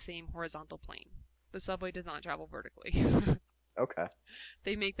on the same horizontal plane. The subway does not travel vertically. Okay.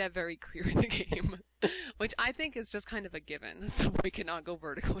 They make that very clear in the game, which I think is just kind of a given. The subway cannot go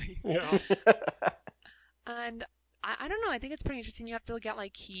vertically. Yeah. And I don't know. I think it's pretty interesting. You have to get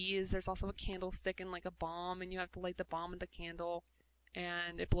like keys. There's also a candlestick and like a bomb, and you have to light the bomb with the candle,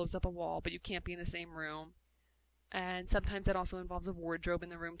 and it blows up a wall, but you can't be in the same room. And sometimes that also involves a wardrobe in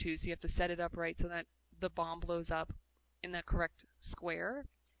the room too, so you have to set it up right so that the bomb blows up in the correct square.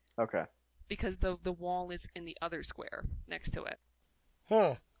 Okay. Because the wall is in the other square next to it.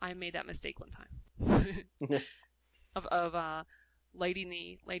 Huh. I made that mistake one time. of lighting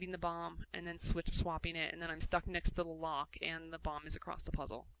the bomb and then swapping it, and then I'm stuck next to the lock and the bomb is across the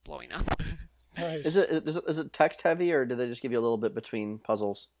puzzle blowing up. Nice. Is it text heavy, or do they just give you a little bit between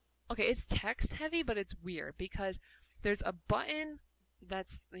puzzles? Okay, it's text heavy, but it's weird because there's a button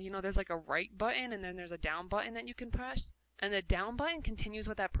that's there's like a right button and then there's a down button that you can press, and the down button continues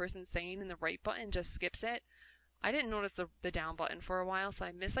what that person's saying, and the right button just skips it. I didn't notice the down button for a while, so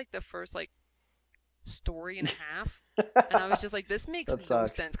I missed like the first like story and a half, and I was just like, this makes no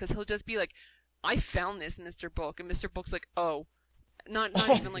sense, because he'll just be like, I found this, Mr. Book, and Mr. Book's like, oh, not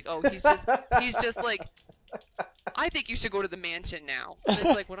even like, oh, he's just like, I think you should go to the mansion now. And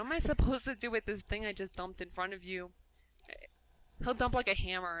it's like, what am I supposed to do with this thing I just dumped in front of you? He'll dump like a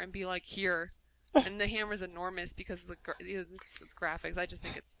hammer and be like, here. And the hammer's enormous because of it's graphics. I just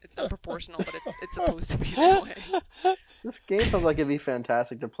think it's unproportional, but it's supposed to be that way. This game sounds like it'd be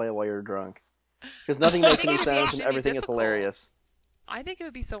fantastic to play while you're drunk. Because nothing makes any sense and everything is hilarious. I think it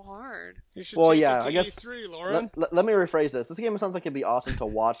would be so hard. You should take it to E3, Lauren. Let me rephrase this. This game sounds like it'd be awesome to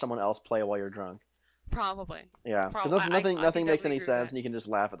watch someone else play while you're drunk. Probably. Yeah, because nothing makes any sense, and you can just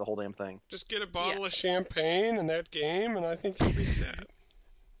laugh at the whole damn thing. Just get a bottle of champagne in that game, and I think you'll be set.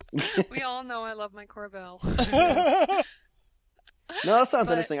 We all know I love my Corbel. No, that sounds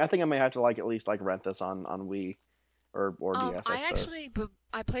interesting. I think I may have to at least rent this on Wii or DS.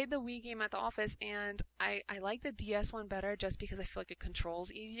 I played the Wii game at the office, and I like the DS one better just because I feel like it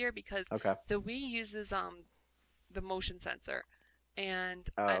controls easier, because the Wii uses the motion sensor and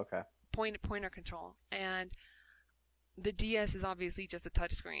pointer control, and the DS is obviously just a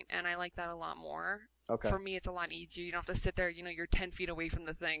touch screen, and I like that a lot more. For me, it's a lot easier. You don't have to sit there, you're 10 feet away from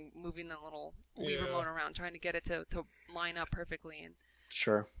the thing, moving the little Wii remote around, trying to get it to line up perfectly. And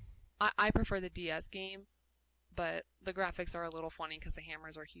sure. I prefer the DS game, but the graphics are a little funny because the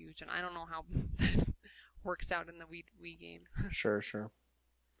hammers are huge, and I don't know how that works out in the Wii game. Sure.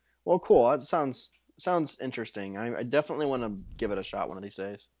 Well, cool. That sounds interesting. I definitely want to give it a shot one of these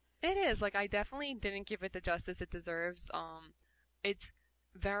days. It is. I definitely didn't give it the justice it deserves. It's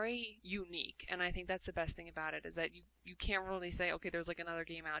very unique, and I think that's the best thing about it, is that you can't really say, okay, there's another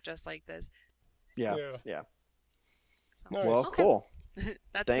game out just like this. Yeah. So. Nice. Well, cool.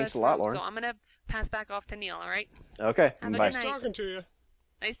 Thanks a lot, Lauren. So I'm going to pass back off to Neal, all right? Okay. Have a bye. good night. Nice talking to you.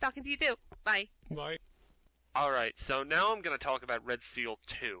 Nice talking to you, too. Bye. Bye. All right, so now I'm going to talk about Red Steel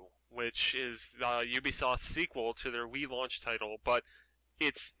 2, which is Ubisoft's sequel to their Wii launch title, but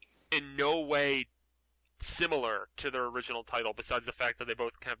it's in no way similar to their original title, besides the fact that they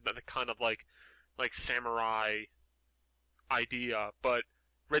both have the kind of like samurai idea. But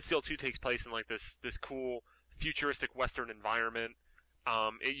Red Steel 2 takes place in this cool futuristic Western environment.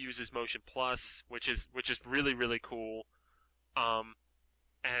 It uses Motion Plus, which is really, really cool.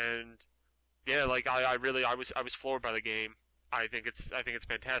 And yeah, I was floored by the game. I think it's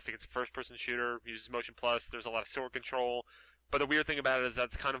fantastic. It's a first-person shooter, uses Motion Plus. There's a lot of sword control. But the weird thing about it is that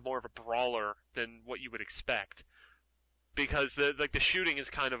it's kind of more of a brawler than what you would expect, because the shooting is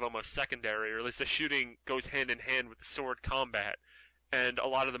kind of almost secondary, or at least the shooting goes hand in hand with the sword combat. And a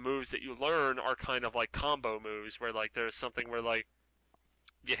lot of the moves that you learn are kind of like combo moves, where there's something where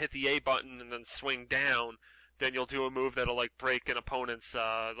you hit the A button and then swing down, then you'll do a move that'll break an opponent's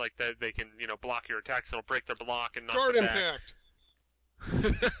that they can block your attacks. It'll break their block and knock Guard them impact.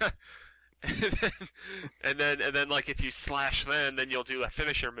 back. and then if you slash then you'll do a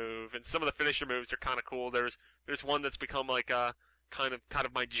finisher move, and some of the finisher moves are kind of cool. There's one that's become kind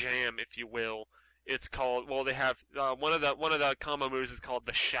of my jam, if you will. It's called, they have one of the combo moves is called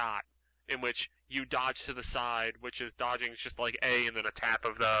the shot, in which you dodge to the side, which is dodging is just like A and then a tap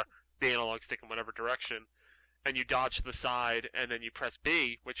of the analog stick in whatever direction, and you dodge to the side, and then you press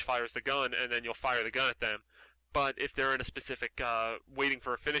B, which fires the gun, and then you'll fire the gun at them. But if they're in a specific, waiting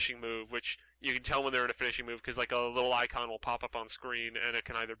for a finishing move, which you can tell when they're in a finishing move because a little icon will pop up on screen, and it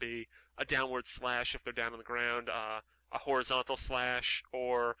can either be a downward slash if they're down on the ground, a horizontal slash,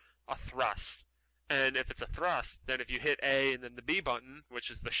 or a thrust. And if it's a thrust, then if you hit A and then the B button,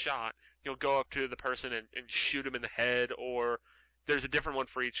 which is the shot, you'll go up to the person and shoot him in the head, or there's a different one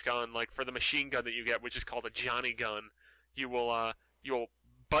for each gun. Like for the machine gun that you get, which is called a Johnny gun, you'll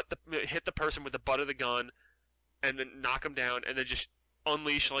hit the person with the butt of the gun, and then knock them down, and then just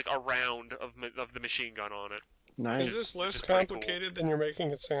unleash a round of the machine gun on it. Nice. Is this less complicated than you're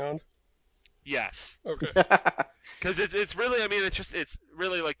making it sound? Yes. Okay. Because it's really, it's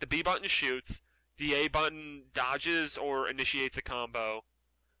really the B button shoots, the A button dodges or initiates a combo,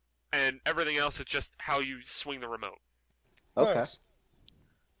 and everything else is just how you swing the remote. Okay. Nice.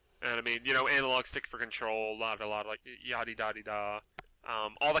 And analog stick for control, yada da da.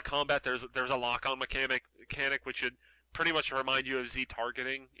 All the combat, there's a lock-on mechanic which would pretty much remind you of Z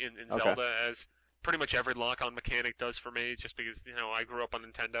targeting in Zelda, as pretty much every lock-on mechanic does for me, just because I grew up on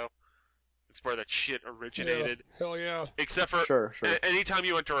Nintendo. It's where that shit originated. Yeah. Hell yeah. Except for sure. Anytime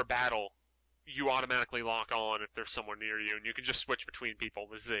you enter a battle, you automatically lock on if there's someone near you, and you can just switch between people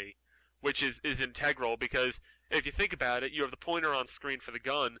with Z, which is integral, because if you think about it, you have the pointer on screen for the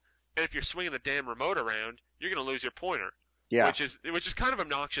gun, and if you're swinging the damn remote around, you're going to lose your pointer. Yeah. Which is kind of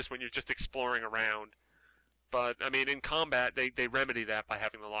obnoxious when you're just exploring around. But I mean, in combat, they remedy that by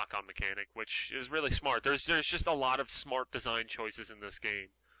having the lock-on mechanic, which is really smart. There's just a lot of smart design choices in this game,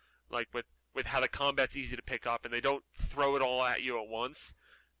 like with how the combat's easy to pick up, and they don't throw it all at you at once.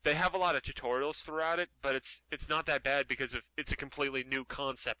 They have a lot of tutorials throughout it, but it's not that bad because it's a completely new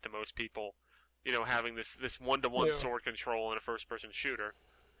concept to most people. You know, having this one-to-one sword control in a first-person shooter.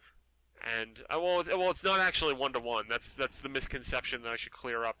 And well, it's not actually one-to-one. That's the misconception that I should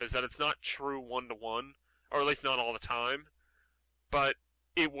clear up, is that it's not true one-to-one, or at least not all the time. But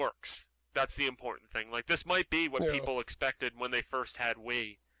it works. That's the important thing. Like, this might be what people expected when they first had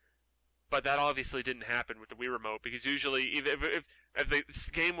Wii, but that obviously didn't happen with the Wii Remote, because usually, if the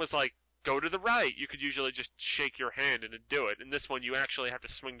game was like, go to the right, you could usually just shake your hand and it'd do it. In this one, you actually have to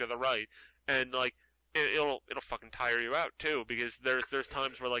swing to the right, and like, it'll fucking tire you out too, because there's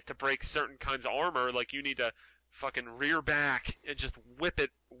times where, like, to break certain kinds of armor, like, you need to fucking rear back and just whip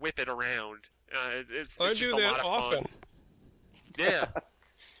it around. It's I just do a that lot of often. fun. Yeah,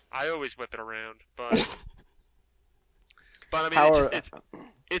 I always whip it around, but I mean,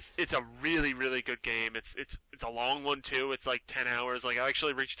 it's a really, really good game. It's a long one too. It's like 10 hours. Like, I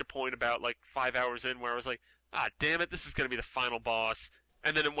actually reached a point about like 5 hours in where I was like, damn it, this is gonna be the final boss.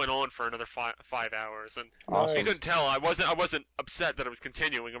 And then it went on for another 5 hours, and Awesome. you couldn't tell. I wasn't upset that it was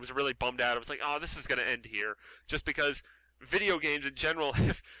continuing. I was really bummed out. I was like, oh, this is gonna end here, just because video games in general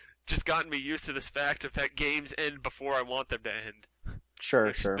have just gotten me used to this fact of that games end before I want them to end.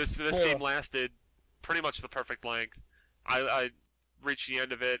 Sure. This game lasted pretty much the perfect length. I reached the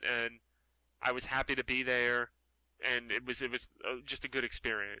end of it, and I was happy to be there, and it was just a good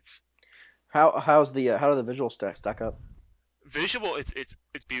experience. How do the visuals stack up? Visual, it's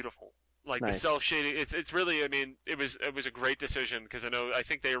beautiful. Like, Nice. the cell shading, it's really, I mean, it was a great decision, because I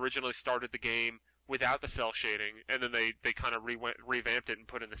think they originally started the game without the cell shading, and then they kind of revamped it and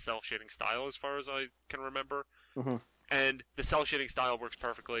put in the cell shading style, as far as I can remember. Mm-hmm. And the cell shading style works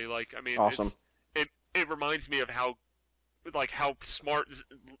perfectly. Like, I mean, Awesome. it reminds me of how smart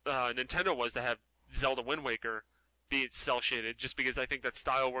Nintendo was to have Zelda Wind Waker be cell shaded, just because I think that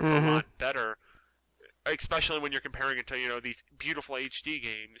style works a lot better, especially when you're comparing it to, you know, these beautiful HD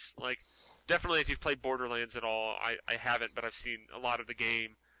games. Like, definitely if you've played Borderlands at all, I haven't, but I've seen a lot of the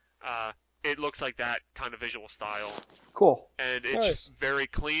game. It looks like that kind of visual style. Cool. And it's just very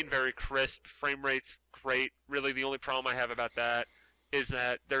clean, very crisp. Frame rate's great. Really, the only problem I have about that is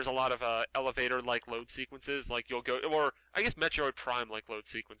that there's a lot of elevator-like load sequences. Like, you'll go, or I guess Metroid Prime-like load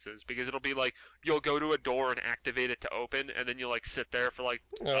sequences, because it'll be like, you'll go to a door and activate it to open, and then you'll, like, sit there for, like,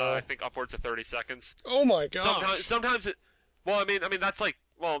 I think upwards of 30 seconds. Oh my gosh. Sometimes it, well, I mean, that's like,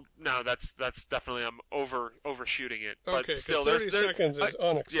 well, no, that's definitely, I'm overshooting it. But Okay, still, 30 seconds is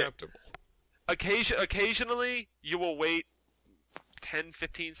unacceptable. Occasionally, you will wait 10,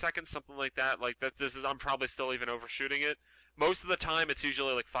 15 seconds, something like that. Like, I'm probably still even overshooting it. Most of the time, it's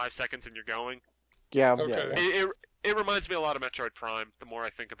usually like 5 seconds and you're going. Yeah. Okay. Yeah. It reminds me a lot of Metroid Prime, the more I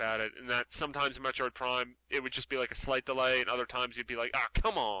think about it. And that sometimes in Metroid Prime, it would just be like a slight delay, and other times you'd be like,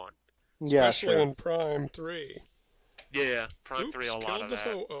 come on. Yeah, Especially sure. in Prime 3. Yeah, Prime 3, a lot killed of the that.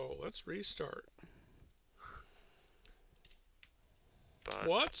 ho-oh. Let's restart. But,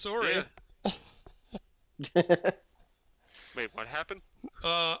 What? Sorry. yeah. Wait, what happened?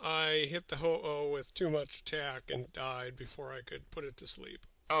 I hit the ho-oh with too much attack and died before I could put it to sleep.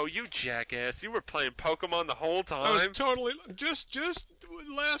 Oh, you jackass. You were playing Pokemon the whole time? I was totally... Just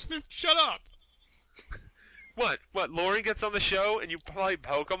last 50... Shut up! What, Lauren gets on the show and you play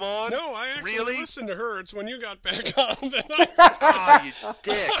Pokemon? No, I actually Really? listened to her. It's when you got back on that I... Oh, you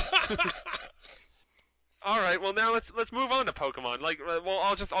dick. All right, well now let's move on to Pokemon. Like, well,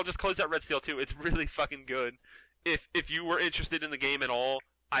 I'll just close out Red Steel 2. It's really fucking good. If you were interested in the game at all,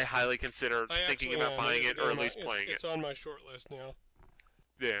 I highly consider thinking about buying it or at least playing it. It's on my short list now.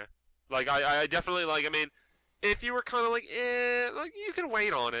 Yeah, like I definitely like. I mean, if you were kind of like, like you can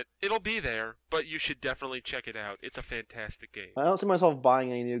wait on it. It'll be there, but you should definitely check it out. It's a fantastic game. I don't see myself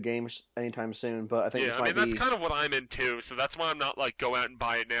buying any new games anytime soon, but I think this might be... that's kind of what I'm into. So that's why I'm not like go out and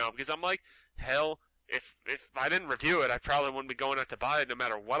buy it now, because I'm like, hell. If I didn't review it, I probably wouldn't be going out to buy it no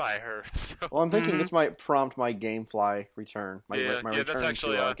matter what I heard. So. Well, I'm thinking this might prompt my GameFly return. My return that's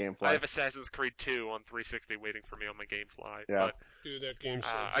actually to GameFly. I have Assassin's Creed 2 on 360 waiting for me on my GameFly. Yeah. But, Dude, that game's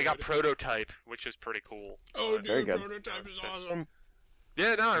so I got good. Prototype, which is pretty cool. Oh, Very dude, good. Prototype is awesome.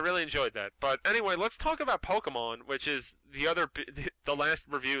 Yeah, no, I really enjoyed that. But anyway, let's talk about Pokemon, which is the last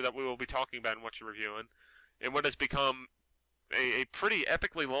review that we will be talking about and what you're reviewing, and what has become a pretty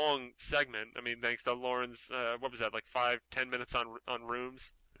epically long segment. I mean, thanks to Lauren's, what was that, like 5-10 minutes on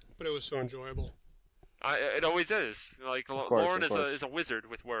rooms? But it was so enjoyable. It always is. Like, course, Lauren of is a wizard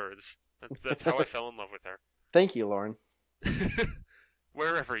with words. That's how I fell in love with her. Thank you, Lauren.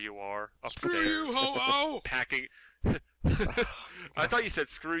 Wherever you are, upstairs. Screw you, ho-oh! Packing. I thought you said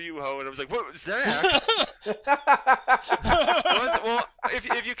 "screw you, ho," and I was like, "What was Zach?" Well,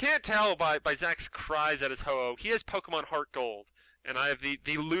 if you can't tell by Zach's cries at his ho-oh, he has Pokemon Heart Gold, and I have the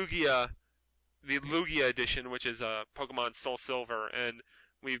Lugia edition, which is Pokemon Soul Silver, and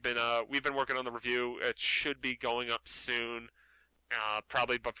we've been working on the review. It should be going up soon.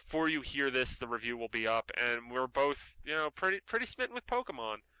 Probably before you hear this, the review will be up, and we're both, pretty smitten with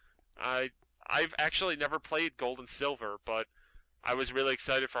Pokemon. I've actually never played Gold and Silver, but I was really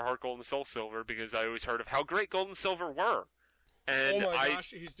excited for Heart Gold and Soul Silver because I always heard of how great Gold and Silver were. And oh my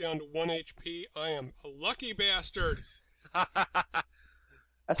gosh, he's down to 1 HP. I am a lucky bastard.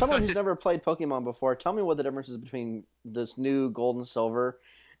 As someone who's never played Pokemon before, tell me what the difference is between this new Gold and Silver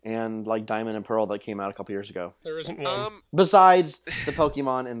and like Diamond and Pearl that came out a couple years ago. There isn't one. Besides the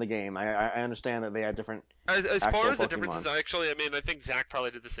Pokemon in the game, I understand that they had different. As far as the Pokemon. differences, I think Zach probably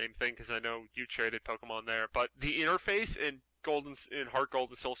did the same thing because I know you traded Pokemon there. But the interface in Heart Gold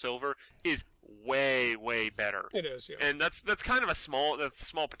and Soul Silver is way better. It is, yeah. And that's kind of that's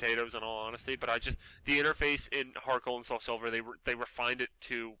small potatoes in all honesty. But the interface in Heart Gold and Soul Silver, they refined it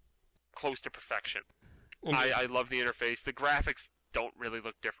to close to perfection. I love the interface. The graphics don't really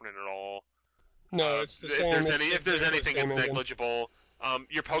look different at all. No, it's the same. If there's anything, it's negligible.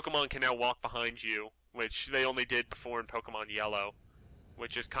 Your Pokemon can now walk behind you, which they only did before in Pokemon Yellow,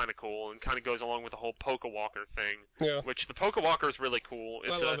 which is kind of cool and kind of goes along with the whole Pokewalker thing. Yeah. Which the Pokewalker is really cool. I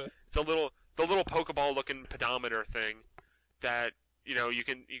love it. It's the little Pokeball looking pedometer thing that you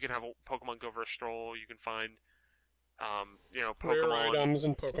can have a Pokemon go for a stroll. You can find Pokemon, rare items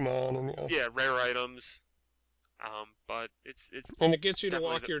and Pokemon and rare items. But it's and it gets you to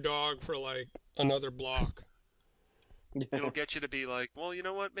walk your dog for like another block. It'll get you to be like, well, you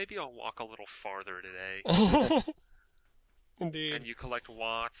know what? Maybe I'll walk a little farther today. Indeed. And you collect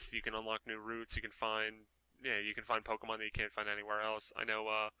Watts. You can unlock new routes. You can find Pokemon that you can't find anywhere else. I know.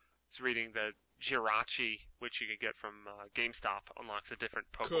 I was reading that Jirachi, which you can get from GameStop, unlocks a different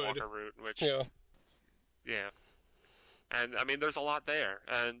Pokewalker route. Which yeah. And, I mean, there's a lot there.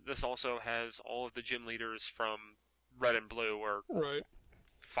 And this also has all of the gym leaders from Red and Blue, or right.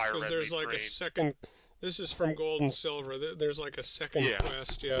 Fire Red. Because there's like green. a second... This is from Gold and Silver. There's like a second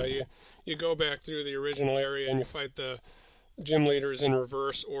quest. Yeah, you go back through the original area and you fight the gym leaders in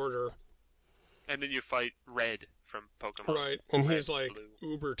reverse order. And then you fight Red from Pokemon. Right, and Red, he's like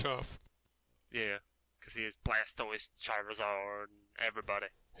Blue. uber tough. Yeah, because he is Blastoise, Charizard, and everybody.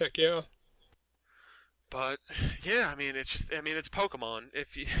 Heck yeah. But yeah, I mean, it's Pokemon.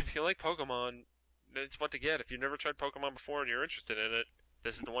 If you like Pokemon, it's what to get. If you've never tried Pokemon before and you're interested in it,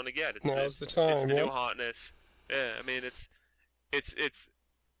 this is the one to get. Now's the time. It's the new hotness. Yeah, I mean, it's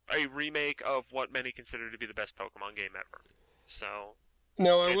a remake of what many consider to be the best Pokemon game ever. So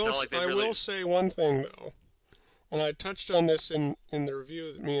no, I will say one thing though, and I touched on this in the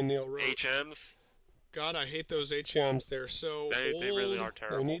review that me and Neal wrote. HMs. God, I hate those HMs. They're so old. They really are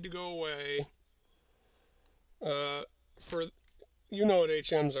terrible. They need to go away. You know what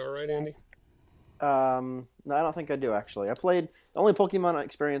HMs are, right, Andy? No, I don't think I do, actually. The only Pokemon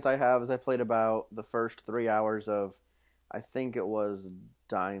experience I have is I played about the first 3 hours of, I think it was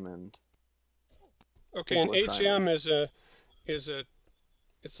Diamond. Okay, an HM is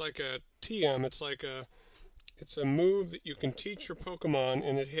it's like a TM. It's a move that you can teach your Pokemon,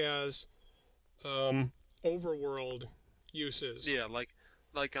 and it has overworld uses. Yeah, like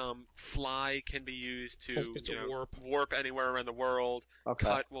Fly can be used to warp anywhere around the world. Okay.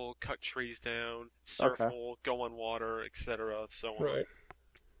 Cut will cut trees down. Surf will go on water, etc. and so on. Right.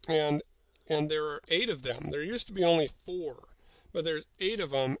 And there are 8 of them. There used to be only 4, but there's 8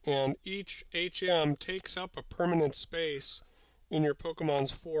 of them, and each HM takes up a permanent space in your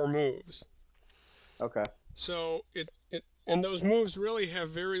Pokemon's 4 moves. Okay. So and those moves really have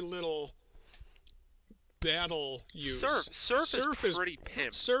very little battle use. Surf is pretty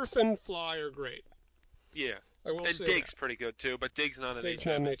pimp. Surf and Fly are great. Yeah. I will say Dig's that. pretty good too, but Dig's not an Dig's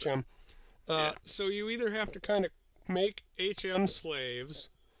HM. not an HM. So you either have to kind of make HM slaves,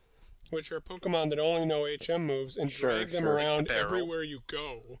 which are Pokemon that only know HM moves, and drag them around everywhere you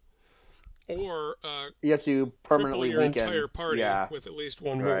go, or you have to permanently cripple your weaken entire party with at least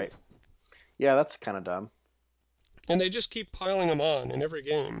one move. Yeah, that's kind of dumb. And they just keep piling them on in every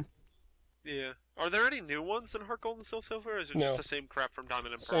game. Yeah. Are there any new ones in Heart Gold and Soul Silver, or is it just the same crap from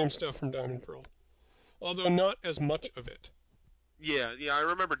Diamond and Pearl? Same stuff from Diamond and Pearl. Although not as much of it. Yeah, I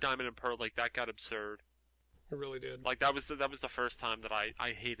remember Diamond and Pearl. Like that got absurd. It really did. Like that was the first time that I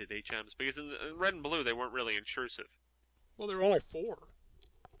hated HMs because in Red and Blue they weren't really intrusive. Well, there were only 4.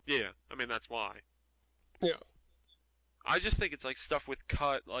 Yeah, I mean that's why. Yeah. I just think it's like stuff with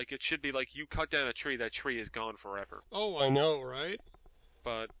cut. Like it should be like you cut down a tree, that tree is gone forever. Oh, I know, right?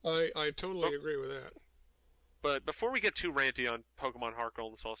 But I totally agree with that. But before we get too ranty on Pokemon Heart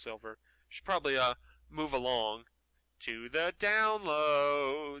Gold and Soul Silver, we should probably move along to the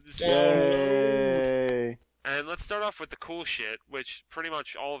downloads. Yay! And let's start off with the cool shit, which pretty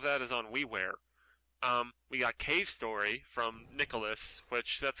much all of that is on WiiWare. We got Cave Story from Nicholas,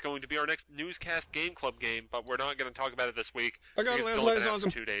 which that's going to be our next Newscast Game Club game, but we're not going to talk about it this week. I got it because last it's only night. been It's out for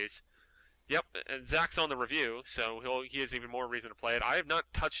awesome. 2 days. Yep, and Zach's on the review, so he has even more reason to play it. I have not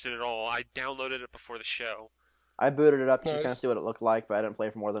touched it at all. I downloaded it before the show. I booted it up to Nice. kind of see what it looked like, but I didn't play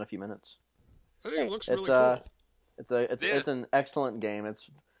for more than a few minutes. I think it looks It's really cool. It's an excellent game. It's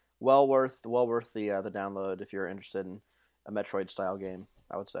well worth the download if you're interested in a Metroid style game,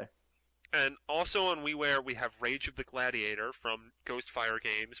 I would say. And also on WiiWare, we have Rage of the Gladiator from Ghostfire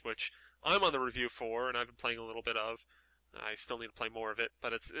Games, which I'm on the review for, and I've been playing a little bit of. I still need to play more of it,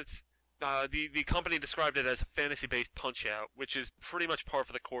 but it's the company described it as a fantasy-based Punch-Out, which is pretty much par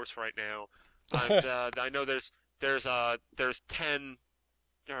for the course right now. I know there's 10,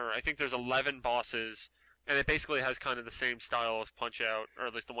 or I think there's 11 bosses, and it basically has kind of the same style as Punch-Out, or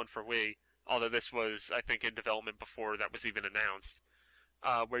at least the one for Wii. Although this was, I think, in development before that was even announced.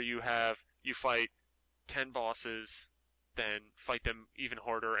 Where you fight 10 bosses, then fight them even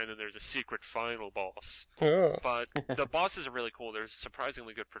harder, and then there's a secret final boss. Yeah. But the bosses are really cool. There's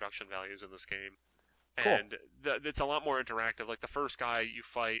surprisingly good production values in this game. Cool. And it's a lot more interactive. Like the first guy you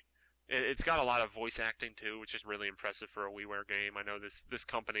fight, it's got a lot of voice acting too, which is really impressive for a WiiWare game. I know this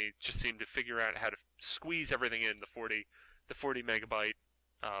company just seemed to figure out how to squeeze everything in the 40 megabyte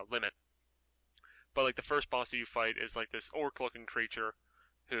limit. But like the first boss that you fight is like this orc-looking creature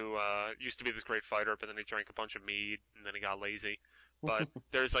who used to be this great fighter, but then he drank a bunch of mead, and then he got lazy. But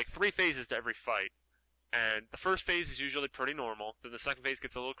there's like 3 phases to every fight. And the first phase is usually pretty normal, then the second phase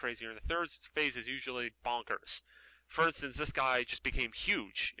gets a little crazier, and the third phase is usually bonkers. For instance, this guy just became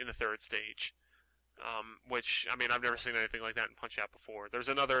huge in the third stage. Which, I mean, I've never seen anything like that in Punch-Out before. There's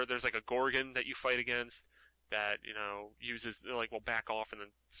like a Gorgon that you fight against that, uses, like, will back off and then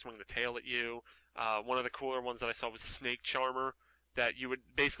swing the tail at you. One of the cooler ones that I saw was a Snake Charmer, that you would,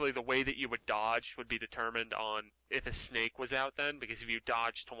 basically the way that you would dodge would be determined on if a snake was out then, because if you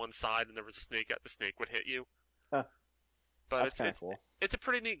dodged to one side and there was a snake out, the snake would hit you. Huh. But That's cool. it's a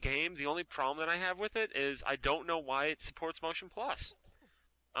pretty neat game. The only problem that I have with it is I don't know why it supports Motion Plus.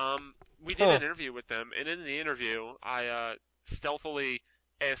 We did an interview with them, and in the interview, I stealthily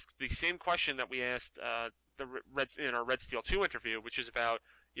asked the same question that we asked in our Red Steel 2 interview, which is about,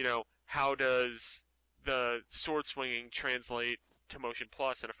 how does the sword swinging translate to Motion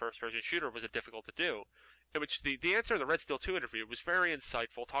Plus in a first-person shooter? Was it difficult to do? In which the answer in the Red Steel 2 interview was very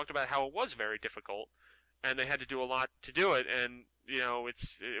insightful, talked about how it was very difficult, and they had to do a lot to do it, and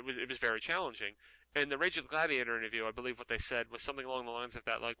it was very challenging. In the Rage of the Gladiator interview, I believe what they said was something along the lines of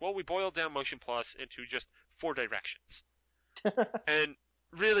that, like, well, we boiled down Motion Plus into just 4 directions. And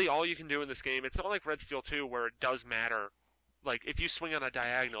really all you can do in this game, it's not like Red Steel 2 where it does matter. Like, if you swing on a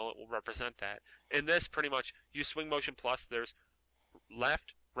diagonal, it will represent that. In this, pretty much, you swing Motion Plus, there's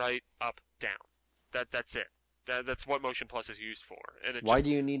left, right, up, down. That's it. That's what Motion Plus is used for. And Why do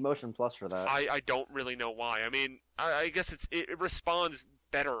you need Motion Plus for that? I don't really know why. I mean, I guess it responds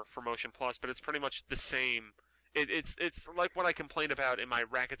better for Motion Plus, but it's pretty much the same. It's like what I complained about in my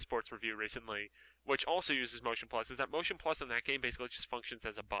Racket Sports review recently, which also uses Motion Plus, is that Motion Plus in that game basically just functions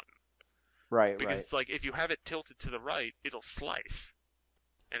as a button. Right, Because it's like, if you have it tilted to the right, it'll slice.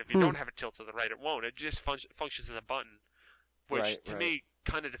 And if you don't have it tilted to the right, it won't. It just functions as a button, which to me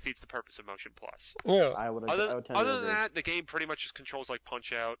kind of defeats the purpose of Motion Plus. Yeah. I would tend Other to than agree. that, the game pretty much just controls like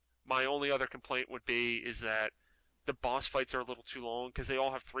Punch-Out. My only other complaint would be is that the boss fights are a little too long because they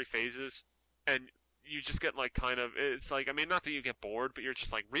all have 3 phases, and you just get like kind of, it's like, I mean, not that you get bored, but you're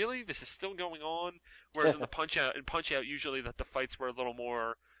just like, really, this is still going on. Whereas in Punch-Out, usually that the fights were a little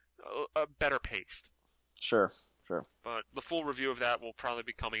more better paced. Sure. But the full review of that will probably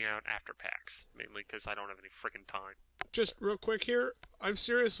be coming out after PAX, mainly because I don't have any freaking time. Just real quick here,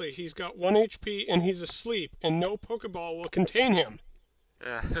 he's got 1 HP and he's asleep, and no Pokeball will contain him.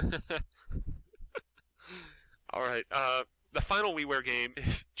 All right. The final WiiWare game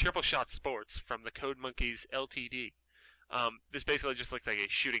is Triple Shot Sports from the Code Monkeys Ltd. This basically just looks like a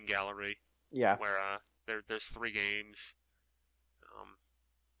shooting gallery. Yeah. Where there's 3 games.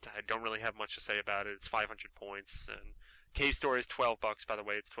 I don't really have much to say about it. It's 500 points, and Cave Story is $12, by the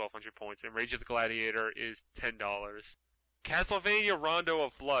way. It's 1,200 points. And Rage of the Gladiator is $10. Castlevania Rondo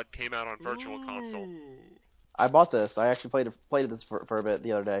of Blood came out on Virtual Console. I bought this. I actually played this for a bit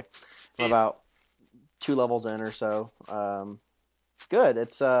the other day. I'm about 2 levels in or so. It's good.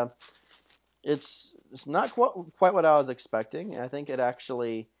 It's not quite what I was expecting. I think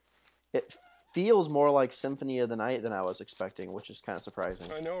it feels more like Symphony of the Night than I was expecting, which is kind of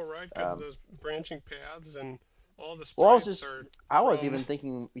surprising. I know, right? Because of those branching paths and all the Well, sprites I was even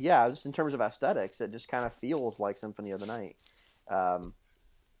thinking, just in terms of aesthetics, it just kind of feels like Symphony of the Night.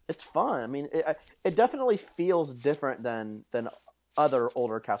 It's fun. I mean, it definitely feels different than other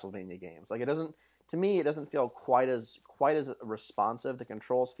older Castlevania games. Like, to me, it doesn't feel quite as responsive. The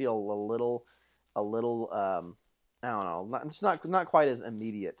controls feel a little I don't know. It's not quite as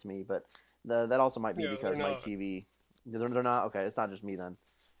immediate to me, but that also might be because my TV. They're not okay. It's not just me then.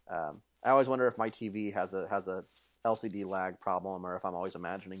 I always wonder if my TV has a LCD lag problem or if I'm always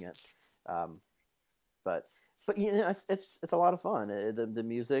imagining it. But it's a lot of fun. The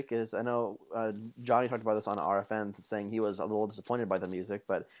music is. I know Johnny talked about this on RFN, saying he was a little disappointed by the music,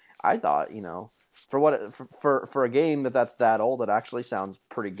 but I thought for a game that's that old, it actually sounds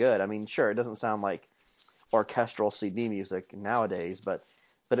pretty good. I mean, sure, it doesn't sound like orchestral CD music nowadays, but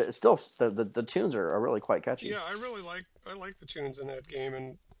it's still the tunes are really quite catchy. Yeah, I like the tunes in that game,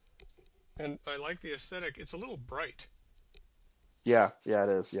 and I like the aesthetic. It's a little bright. Yeah, it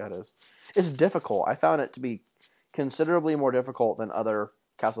is. It's difficult. I found it to be considerably more difficult than other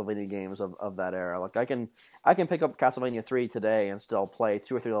Castlevania games of that era. Like I can pick up Castlevania 3 today and still play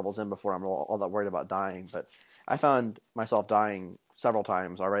 2 or 3 levels in before I'm all that worried about dying. But I found myself dying several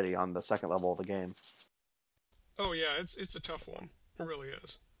times already on the second level of the game. Oh yeah, it's a tough one. It really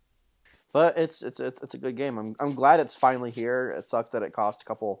is. But it's a good game. I'm glad it's finally here. It sucks that it cost a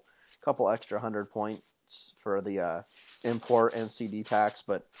couple extra 100 points for the import and CD tax,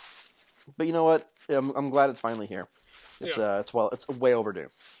 but you know what? I'm glad it's finally here. It's way overdue.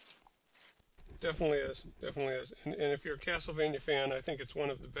 Definitely is. And if you're a Castlevania fan, I think it's one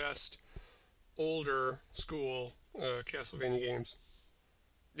of the best older school Castlevania games.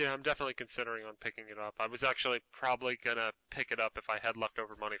 Yeah, I'm definitely considering on picking it up. I was actually probably gonna pick it up if I had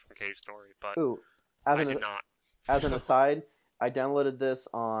leftover money from Cave Story, but I did not. As an aside, I downloaded this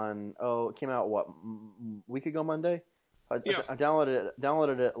on it came out week ago Monday. I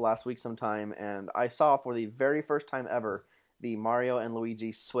downloaded it last week sometime, and I saw for the very first time ever the Mario and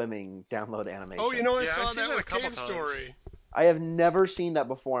Luigi swimming download animation. Oh, I saw that with Cave Story. I have never seen that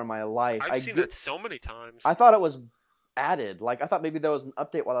before in my life. I've seen that so many times. I thought it was added. Like, I thought maybe there was an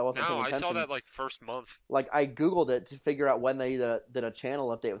update while I wasn't paying attention. No, I saw that first month. Like, I Googled it to figure out when they did a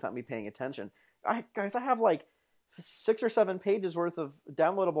channel update without me paying attention. I have 6 or 7 pages worth of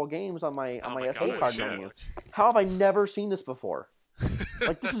downloadable games on my SD card menu. How have I never seen this before?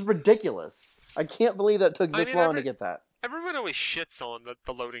 This is ridiculous. I can't believe that it took this long to get that. Everyone always shits on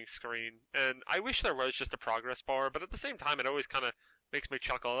the loading screen, and I wish there was just a progress bar, but at the same time, it always kind of makes me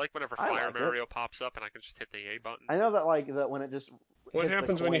chuckle. I like whenever Fire Mario pops up and I can just hit the A button. I know that when it just What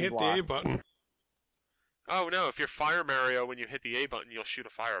happens when you hit the A button? Oh, no, if you're Fire Mario, when you hit the A button, you'll shoot a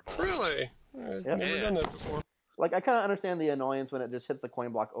fireball. Really? I've never done that before. I kind of understand the annoyance when it just hits the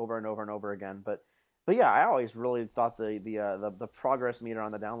coin block over and over and over again, but yeah, I always really thought the progress meter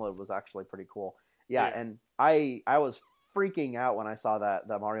on the download was actually pretty cool. Yeah. And I was freaking out when I saw that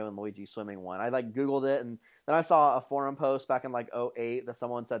Mario and Luigi swimming one. I Googled it, and then I saw a forum post back in 2008 that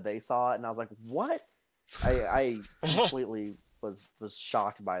someone said they saw it, and I was like, what? I completely was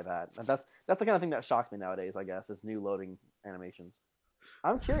shocked by that. And that's the kind of thing that shocked me nowadays, I guess, is new loading animations.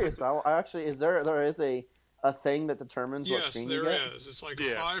 I'm curious though. There is a thing that determines what screen you get? Yes, there is. It's a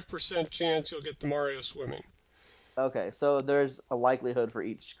 5% chance you'll get the Mario swimming. Okay, so there's a likelihood for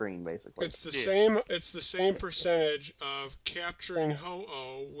each screen, basically. It's the same. It's the same percentage of capturing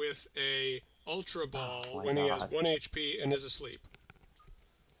Ho-Oh with a Ultra Ball when he has 1 HP and is asleep.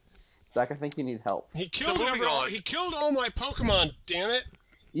 Zach, I think you need help. He killed all my Pokemon. Damn it!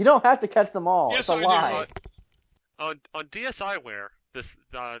 You don't have to catch them all. Yes, it's a lie. On DSiWare this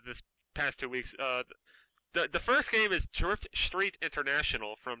past 2 weeks, the first game is Drift Street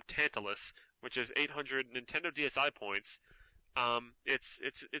International from Tantalus, which is 800 Nintendo DSi points. It's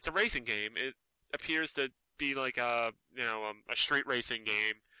a racing game. It appears to be a street racing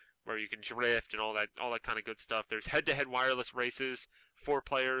game where you can drift and all that kind of good stuff. There's head-to-head wireless races, 4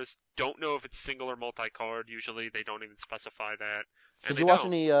 players. Don't know if it's single or multi-card. Usually they don't even specify that. Did you watch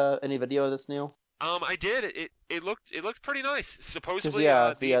any video of this, Neal? I did. It looked pretty nice. Supposedly,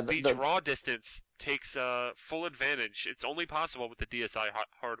 the draw distance takes full advantage. It's only possible with the DSi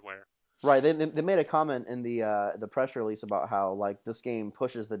hardware. Right. They made a comment in the press release about how like this game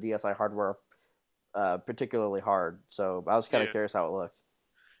pushes the DSi hardware particularly hard. So I was kind of Yeah. curious how it looked.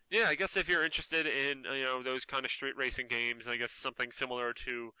 Yeah, I guess if you're interested in those kind of street racing games, I guess something similar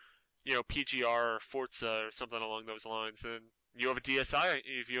to PGR or Forza or something along those lines, then you have a DSi.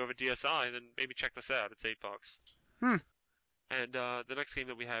 If you have a DSi, then maybe check this out. It's $8. And the next game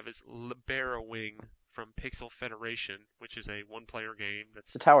that we have is Wing from Pixel Federation, which is a one-player game.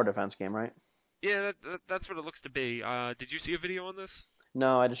 It's a tower defense game, right? Yeah, that's what it looks to be. Did you see a video on this?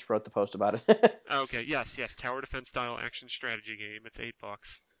 No, I just wrote the post about it. Okay, yes, tower defense style action strategy game. It's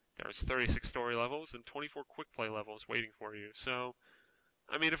 $8. There's 36 story levels and 24 quick play levels waiting for you. So,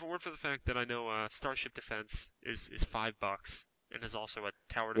 I mean, if it weren't for the fact that I know Starship Defense is $5 and is also a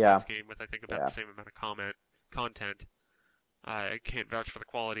tower defense game with I think about the same amount of content, I can't vouch for the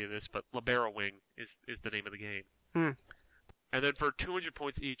quality of this, but Wing is the name of the game. And then for 200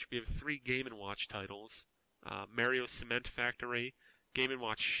 points each, we have 3 Game & Watch titles: Mario Cement Factory, Game &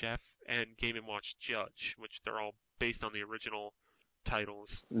 Watch Chef, and Game & Watch Judge, which they're all based on the original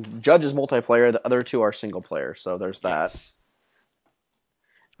titles. Judge is multiplayer. The other 2 are single player. So there's that. Yes.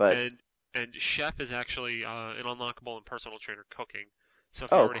 But and Chef is actually an unlockable and personal trainer cooking. So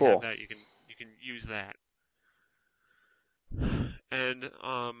if you already have that, you can use that. And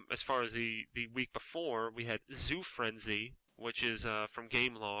as far as the week before, we had Zoo Frenzy, which is from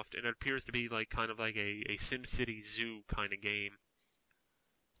Gameloft, and it appears to be kind of like a SimCity Zoo kind of game.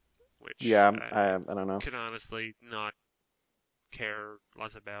 Which I don't know. Could honestly not care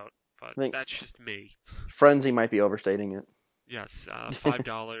less about, but that's just me. Frenzy might be overstating it. Yes,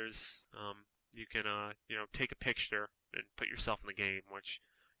 $5. You can take a picture and put yourself in the game, which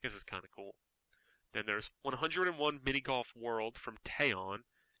I guess is kind of cool. Then there's 101 Mini Golf World from Teon.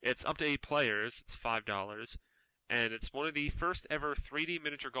 It's up to 8 players. It's $5, and it's one of the first ever 3D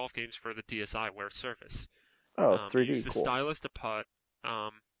miniature golf games for the DSiWare Surface. 3D, use the cool. stylus to putt,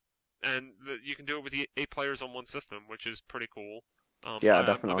 and you can do it with 8 players on one system, which is pretty cool.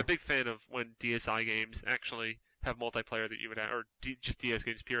 Definitely. I'm a big fan of when DSi games actually have multiplayer that you would, just DS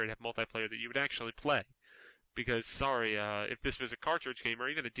games period have multiplayer that you would actually play. Because if this was a cartridge game or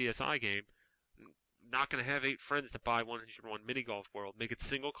even a DSi game, not going to have 8 friends to buy 101 Mini Golf World. Make it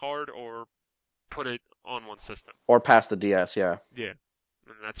single card or put it on one system. Or past the DS, yeah. Yeah,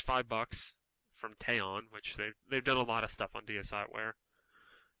 and that's $5 from Teon, which they've done a lot of stuff on DSiWare.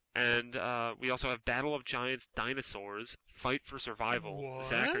 And we also have Battle of Giants Dinosaurs, Fight for Survival. What?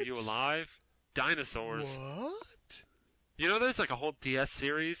 Zach, are you alive? Dinosaurs. What? There's like a whole DS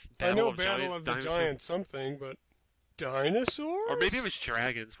series. I know Battle of the Giants something, but dinosaurs? Or maybe it was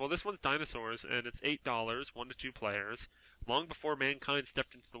dragons. Well, this one's dinosaurs, and it's $8, 1 to 2 players. Long before mankind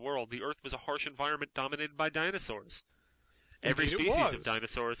stepped into the world, the Earth was a harsh environment dominated by dinosaurs. Every species of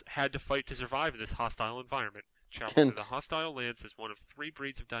dinosaurs had to fight to survive in this hostile environment. Travel through the hostile lands as one of 3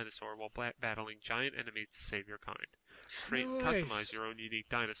 breeds of dinosaur while battling giant enemies to save your kind. Create and customize your own unique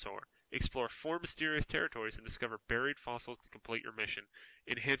dinosaur. Explore 4 mysterious territories and discover buried fossils to complete your mission.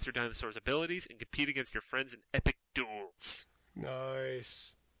 Enhance your dinosaur's abilities and compete against your friends in epic duels.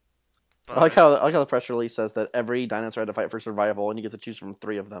 Nice. But I like how the press release says that every dinosaur had to fight for survival, and you get to choose from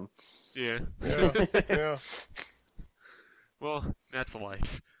 3 of them. Yeah. Yeah. Well, that's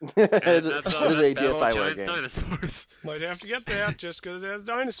life. It's a DSiWare game. Dinosaurs. Might have to get that just because it has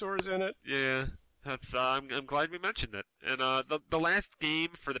dinosaurs in it. Yeah. That's I'm glad we mentioned it. And the last game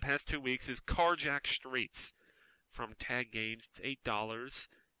for the past 2 weeks is Carjack Streets from Tag Games. It's $8,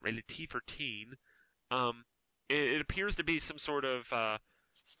 rated T for teen. It appears to be some sort of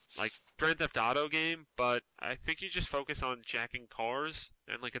like Grand Theft Auto game, but I think you just focus on jacking cars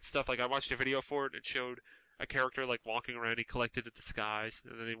and it's stuff I watched a video for it. It showed a character walking around. He collected a disguise,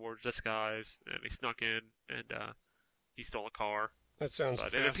 and then he wore a disguise, and he snuck in, and he stole a car. That sounds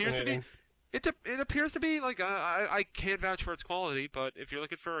fascinating. It appears to be I can't vouch for its quality, but if you're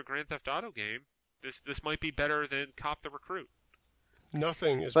looking for a Grand Theft Auto game, this might be better than Cop the Recruit.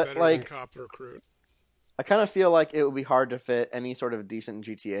 Nothing is better than Cop the Recruit. I kind of feel like it would be hard to fit any sort of decent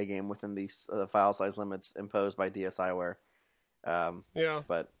GTA game within these file size limits imposed by DSiWare. Yeah,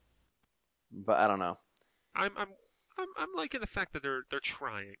 but I don't know. I'm liking the fact that they're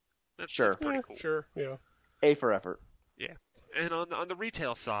trying. That's pretty cool. Sure, yeah. A for effort. Yeah. And on the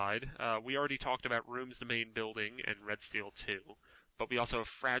retail side, we already talked about Rooms the Main Building and Red Steel 2, but we also have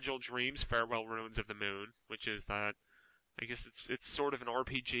Fragile Dreams, Farewell Ruins of the Moon, which is that I guess it's sort of an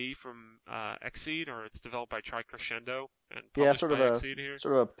RPG from Xseed, or it's developed by Tricrescendo and published by Xseed here.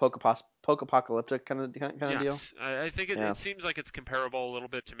 Sort of a post-apocalyptic kind of deal. Yes, I think it seems like it's comparable a little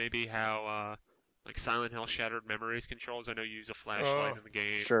bit to maybe how Silent Hill Shattered Memories controls. I know you use a flashlight in the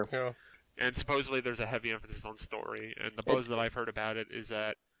game. Sure. Yeah. And supposedly there's a heavy emphasis on story. And the buzz that I've heard about it is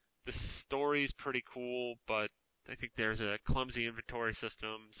that the story's pretty cool, but I think there's a clumsy inventory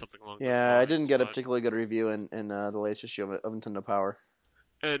system, something along those lines. Yeah, I didn't get a particularly good review in the latest issue of Nintendo Power.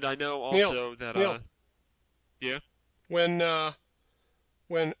 And I know also Neal, yeah? When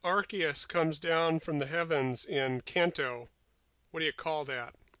Arceus comes down from the heavens in Kanto, what do you call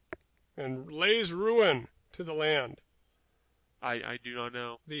that? And lays ruin to the land. I do not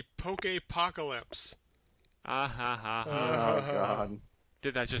know. The Pokepocalypse. Ah ha ha ha. Oh, God.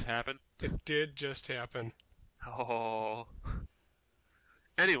 Did that just happen? It did just happen. Oh.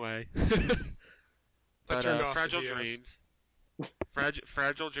 Anyway. I turned off Fragile the DS. Dreams.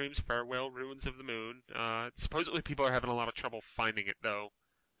 Fragile Dreams, Farewell, Ruins of the Moon. Supposedly people are having a lot of trouble finding it, though.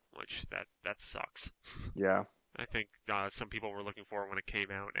 Which, that sucks. Yeah. I think some people were looking for it when it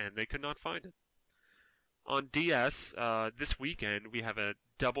came out, and they could not find it. On DS, this weekend, we have a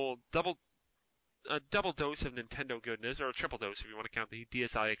double dose of Nintendo goodness, or a triple dose if you want to count the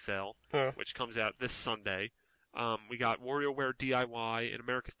DSi XL, which comes out this Sunday. We got WarioWare DIY and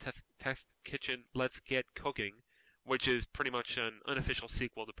America's Test Kitchen Let's Get Cooking, which is pretty much an unofficial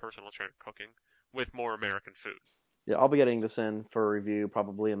sequel to Personal Trainer Cooking, with more American food. Yeah, I'll be getting this in for a review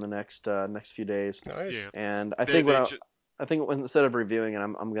probably in the next few days. Nice. Yeah. And I think instead of reviewing it,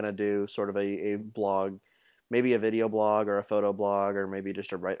 I'm gonna do sort of a blog, maybe a video blog or a photo blog or maybe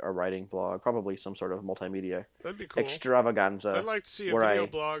just a writing blog, probably some sort of multimedia That'd be cool. extravaganza. I'd like to see a video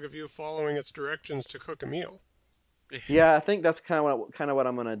blog of you following its directions to cook a meal. Yeah, I think that's kind of what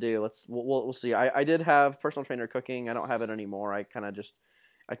I'm gonna do. We'll see. I did have Personal Trainer Cooking. I don't have it anymore. I kind of just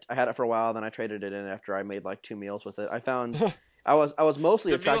I had it for a while, then I traded it in after I made like 2 meals with it. I found I was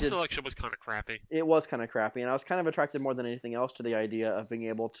mostly attracted. The meal selection was kind of crappy. It was kind of crappy, and I was kind of attracted more than anything else to the idea of being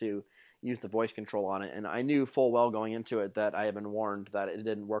able to use the voice control on it. And I knew full well going into it that I had been warned that it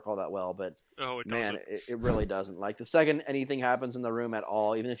didn't work all that well. But man, it really doesn't. Like the second anything happens in the room at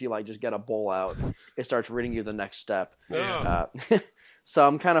all, even if you like just get a bowl out, it starts reading you the next step. Yeah. So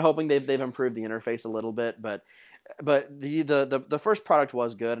I'm kind of hoping they've improved the interface a little bit, but the first product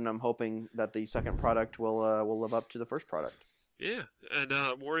was good, and I'm hoping that the second product will live up to the first product. Yeah, and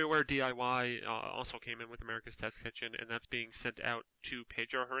WarioWare DIY also came in with America's Test Kitchen, and that's being sent out to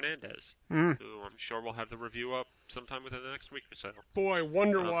Pedro Hernandez, who I'm sure will have the review up sometime within the next week or so. Boy,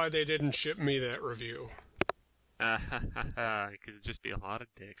 wonder why they didn't ship me that review. Because it'd just be a lot of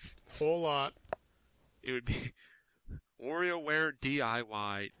dicks. Whole lot. It would be WarioWare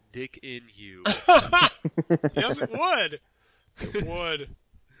DIY, dick in you. Yes, it would. It would.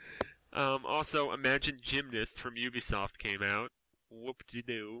 Also, Imagine Gymnast from Ubisoft came out.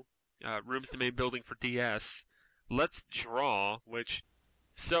 Whoop-de-doo. Rooms the main building for DS. Let's Draw, which...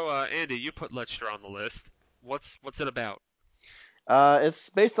 So, Andy, you put Let's Draw on the list. What's it about? It's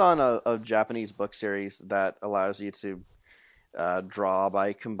based on a Japanese book series that allows you to draw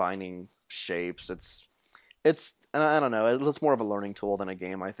by combining shapes. It's I don't know. It's more of a learning tool than a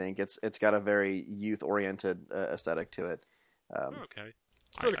game. I think it's got a very youth-oriented aesthetic to it. Okay.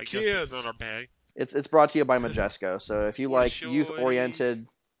 For the I kids. guess it's not our bag. It's brought to you by Majesco. So if you like Choice. youth-oriented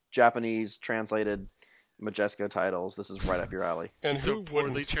Japanese translated Majesco titles, this is right up your alley. And So who poorly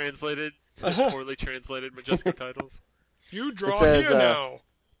wouldn't? translated Majesco titles. You draw says, here now.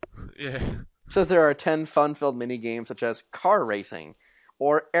 Yeah. It says there are 10 fun-filled mini games such as car racing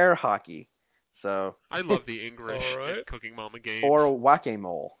or air hockey. So I love the English All right. and Cooking Mama games. or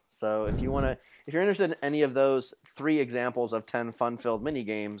whack-a-mole. So if you're interested in any of those 3 examples of 10 fun-filled mini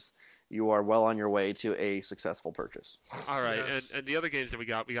games, you are well on your way to a successful purchase. All right, Yes. and the other games that we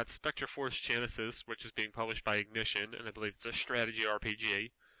got Spectre Force Genesis, which is being published by Ignition, and I believe it's a strategy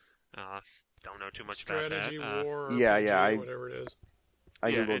RPG. Don't know too much Strategy, about that. war, yeah, RPG, whatever it is.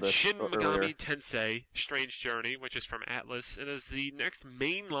 I googled and this Shin earlier. Megami Tensei Strange Journey, which is from Atlas, and is the next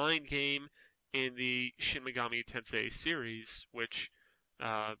mainline game in the Shin Megami Tensei series, which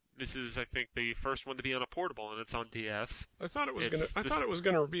this is, I think, the first one to be on a portable, and it's on DS. I thought it was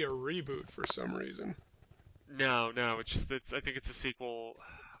gonna be a reboot for some reason. No, I think it's a sequel.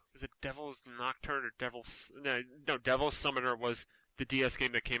 Was it Devil's Nocturne or Devil's... No, Devil's Summoner was the DS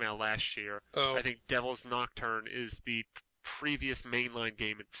game that came out last year. Oh, I think Devil's Nocturne is the previous mainline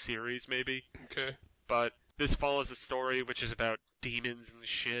game in the series, maybe. okay. But this follows a story which is about demons and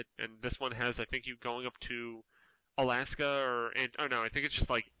shit, and this one has, I think, you going up to Alaska I think it's just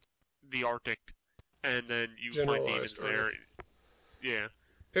like the Arctic, and then you find demons Generalized there. Arctic. Yeah.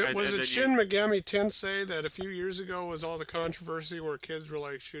 Was and it Shin Megami Tensei that a few years ago was all the controversy where kids were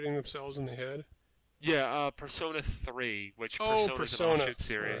like shooting themselves in the head? Yeah, Persona 3, which Persona's Persona. an offshoot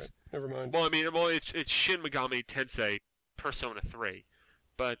series. Right. Never mind. Well, it's Shin Megami Tensei Persona 3,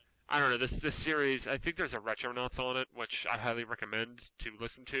 but I don't know, this series, I think there's a Retronauts on it, which I highly recommend to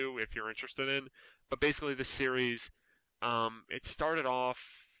listen to if you're interested in. But basically, this series, it started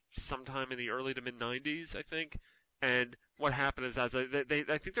off sometime in the early to mid '90s, I think. And what happened is, I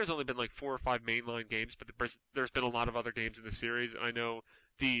think there's only been like 4 or 5 mainline games, but there's been a lot of other games in the series. And I know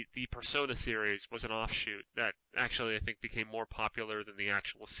the Persona series was an offshoot that actually I think became more popular than the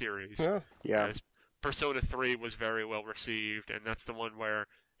actual series. Yeah. As Persona 3 was very well received, and that's the one where,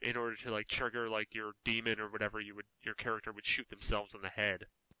 in order to like trigger like your demon or whatever, your character would shoot themselves in the head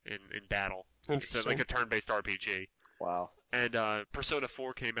in battle. Interesting. So like a turn-based RPG. Wow. And Persona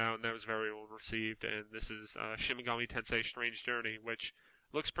 4 came out, and that was very well received. And this is Shin Megami Tensei Strange Journey, which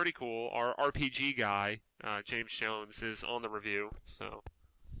looks pretty cool. Our RPG guy, James Jones, is on the review, so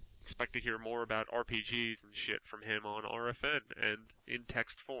expect to hear more about RPGs and shit from him on RFN and in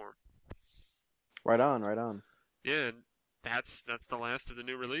text form. Right on. Yeah, and that's the last of the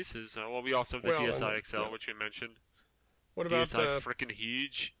new releases. Well, we also have the Well, DSi XL, which we mentioned. What about DSi frickin'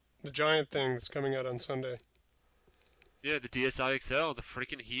 huge. the giant thing that's coming out on Sunday? Yeah, the DSi XL, the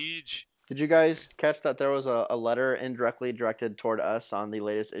frickin' huge. Did you guys catch that there was a letter indirectly directed toward us on the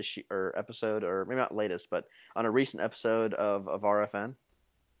latest issue or episode, or maybe not latest, but on a recent episode of RFN?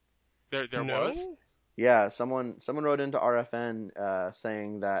 There No? was? Yeah, someone wrote into RFN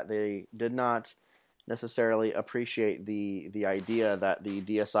saying that they did not necessarily appreciate the idea that the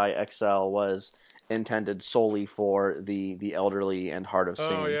DSi XL was intended solely for the elderly and hard of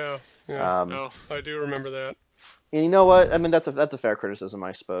seeing. Oh, yeah. Oh, I do remember that. And you know what? I mean, that's a fair criticism,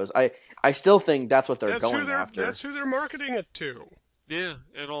 I suppose. I still think that's what they're going after. That's who they're marketing it to. yeah,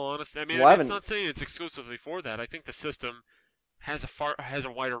 in all honesty. I mean, Well, I it's haven't- not saying it's exclusively for that. I think the system has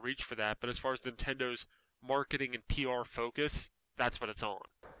a wider reach for that, but as far as Nintendo's marketing and PR focus, that's what it's on.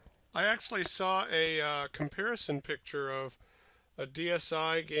 I actually saw a comparison picture of a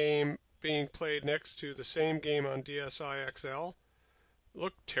DSi game being played next to the same game on DSi XL.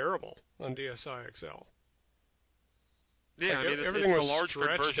 Looked terrible on DSi XL. Yeah, Like I mean, everything it's was the large print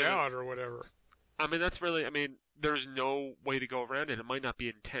stretched version. out or whatever. I mean, that's really. I mean, there's no way to go around it. It might not be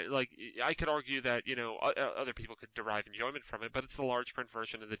intent. Like, I could argue that other people could derive enjoyment from it, but it's the large print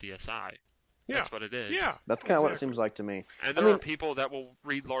version of the DSi. Yeah. That's what it is. Yeah. That's kind of what it exactly. seems like to me. And I there mean- are people that will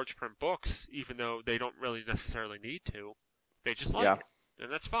read large print books, even though they don't really necessarily need to. They just like Yeah. it,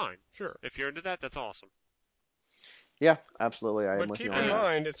 and that's fine. Sure. If you're into that, that's awesome. Yeah, absolutely. I am But with keep you in on that.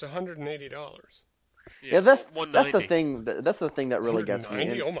 mind, it's $180. Yeah, that's the $190. thing. That's the thing that really gets me.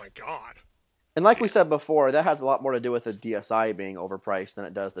 $190? And, Oh my God. and like we said before, that has a lot more to do with the DSi being overpriced than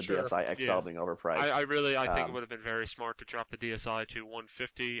it does the Sure. DSi XL Yeah. being overpriced. I think it would have been very smart to drop the DSi to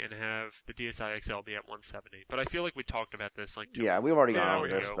 $150 and have the DSi XL be at $170. But I feel like we talked about this like Yeah, we've already Yeah, gone we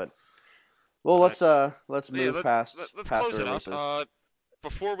over this, have. but well, let's move Yeah, past let's past close the it up. releases.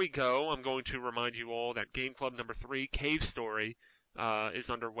 Before we go, I'm going to remind you all that Game Club number 3, Cave Story,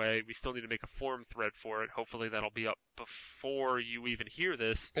 is underway. We still need to make a forum thread for it. Hopefully that'll be up before you even hear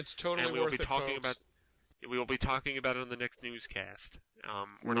this. It's totally And we will worth be it, talking folks. we will be talking about it on the next newscast.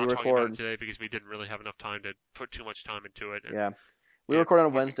 We're We not talking about record- it today because we didn't really have enough time to put too much time into it. And Yeah. We record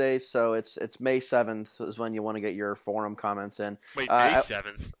on Wednesdays, so it's May 7th is when you want to get your forum comments in. Wait, Uh, May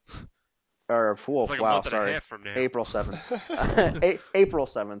 7th? Or It's like a wow, month and sorry, a half from now. April 7th. April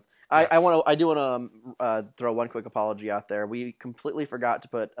 7th. I do want to throw one quick apology out there. We completely forgot to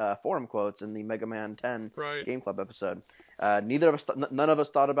put forum quotes in the Mega Man 10 Right. Game Club episode. None of us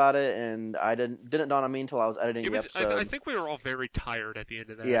thought about it, and I didn't dawn on me until I was editing the episode. I think we were all very tired at the end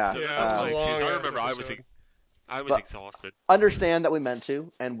of that. Yeah. So Yeah, that was it was my a excuse. long I remember episode. I was But- exhausted. Understand that we meant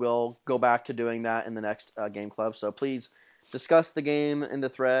to, and we'll go back to doing that in the next Game Club. So please discuss the game in the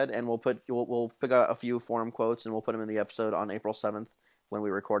thread, and we'll pick out a few forum quotes, and we'll put them in the episode on April 7th when we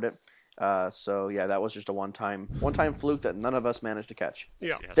record it. So yeah, that was just a one time fluke that none of us managed to catch.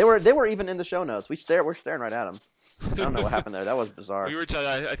 Yeah. Yes. They were even in the show notes. We're staring right at them. I don't know what happened there. That was bizarre.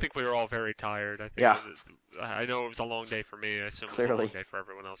 I think we were all very tired. I think Yeah. I know it was a long day for me. I assume it was Clearly. a long day for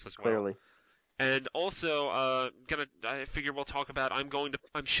everyone else as well. Clearly. And also, I figure we'll talk about.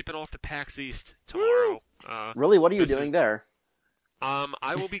 I'm shipping off to PAX East tomorrow. Really, what are you This doing there?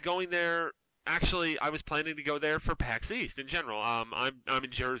 I will be going there. Actually, I was planning to go there for PAX East in general. I'm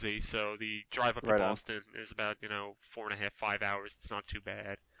in Jersey, so the drive up to Right on. Boston is about 4.5, 5 hours. It's not too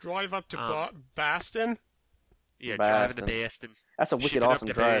bad. Drive up to Boston. Yeah, Boston. driving to Boston. That's a wicked Shipping up awesome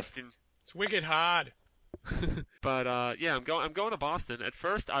to drive. Boston. It's wicked hard. But yeah, I'm going to Boston. At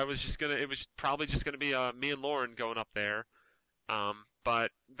first, it was probably just gonna be me and Lauren going up there.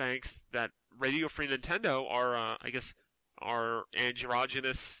 But thanks that Radio Free Nintendo, our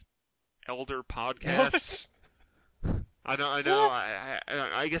androgynous elder podcast, I know.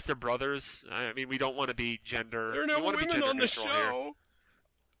 I guess they're brothers. I mean, we don't want to be gender. There are we no wanna be women gender on the neutral here. show.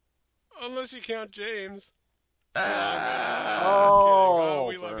 Unless you count James. Oh, Oh,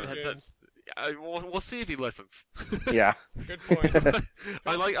 we love you, That- James. we'll see if he listens. yeah. Good point.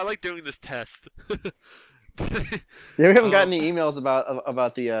 I like doing this test. Yeah, we haven't gotten any emails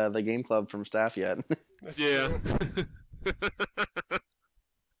about the game club from staff yet. That's Yeah. true.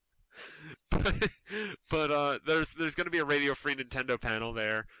 but there's going to be a Radio Free Nintendo panel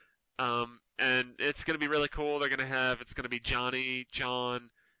there, and it's going to be really cool. It's going to be Johnny, John,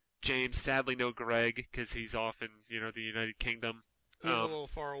 James. Sadly, no Greg because he's off in the United Kingdom. He's a little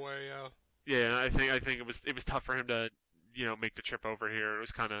far away. Yeah, I think it was tough for him to make the trip over here. It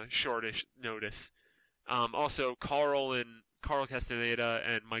was kind of shortish notice. Also, Carl Castaneda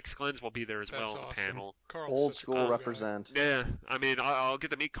and Mike Sklens will be there as That's well on the awesome. panel. Carl's Old such a school cool guy. represent. Yeah, I mean, I'll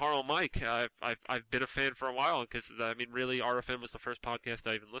get to meet Carl and Mike. I've been a fan for a while because really, RFM was the first podcast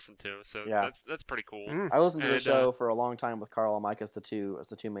I even listened to, so Yeah. that's pretty cool. Mm. I listened to the And, show for a long time with Carl and Mike as the two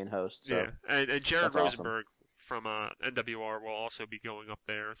main hosts. So. Yeah, and Jared That's awesome. Rosenberg from NWR will also be going up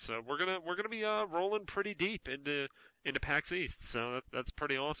there. So we're gonna be rolling pretty deep into PAX East. So that's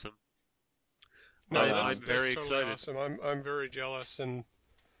pretty awesome. No, I'm that's very totally excited. awesome. I'm very jealous, and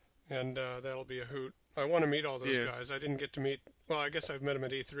that'll be a hoot. I want to meet all those Yeah. guys. I didn't get to meet. Well, I guess I've met them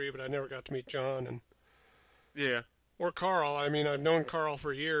at E3, but I never got to meet John Yeah, or Carl. I mean, I've known Carl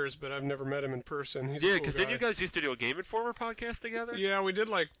for years, but I've never met him in person. He's a yeah, cool because guy. then you guys used to do a Game Informer podcast together. Yeah, we did.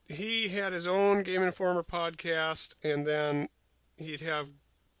 He had his own Game Informer podcast, and then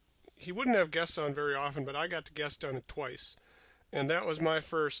he wouldn't have guests on very often, but I got to guest on it twice, and that was my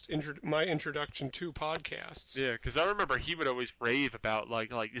my introduction to podcasts. Yeah, because I remember he would always rave about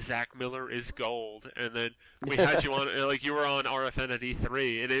like Zach Miller is gold, and then we had you on you were on RFN at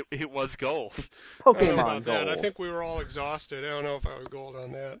E3, and it was gold. I don't know Pokemon about that. I Gold. think we were all exhausted. I don't know if I was gold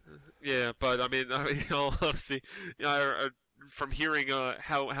on that. Yeah, but I mean, in all honesty, from hearing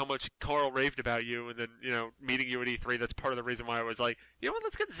how much Carl raved about you, and then meeting you at E3, that's part of the reason why I was like, what,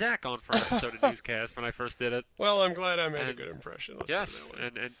 let's get Zach on for an episode of Newscast when I first did it. Well, I'm glad I made a And- good impression. Let's Yes, put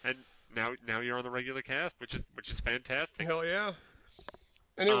it that way. and now you're on the regular cast, which is fantastic. Hell yeah.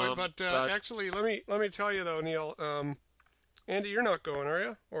 Anyway, but- actually, let me tell you though, Neal. Andy, you're not going, are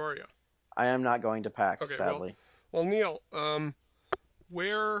you? Or are you? I am not going to PAX, Okay, sadly. Well, Neal,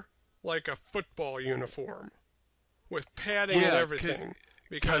 wear like a football uniform with padding and Yeah, everything.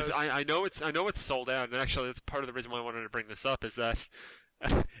 Because I know it's sold out, and actually that's part of the reason why I wanted to bring this up is that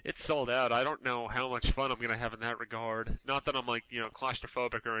it's sold out. I don't know how much fun I'm gonna have in that regard. Not that I'm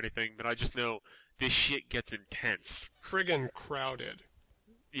claustrophobic or anything, but I just know this shit gets intense. friggin' crowded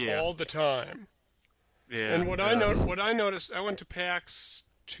Yeah, all the time. yeah. And what I noticed, I went to PAX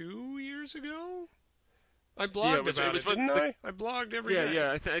 2 years ago. I blogged it was about it, when didn't I? I blogged every Yeah, day.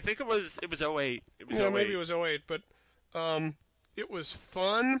 yeah. I think it was 08. It was Yeah, 08. maybe it was 08, but it was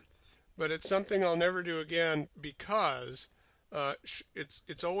fun, but it's something I'll never do again because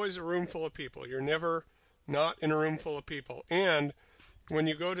it's always a room full of people. You're never not in a room full of people. And when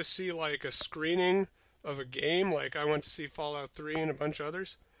you go to see like a screening of a game, like I went to see Fallout 3 and a bunch of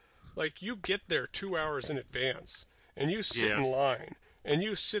others, like you get there 2 hours in advance and you sit in line and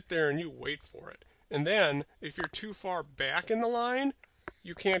you sit there and you wait for it. And then if you're too far back in the line,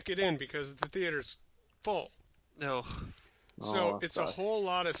 you can't get in because the theater's full. No. So that it's a sucks. whole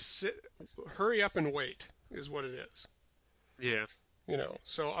lot of hurry up and wait is what it is. Yeah.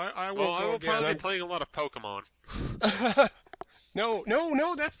 So I Well, won't I go will again. probably be playing a lot of Pokemon. No,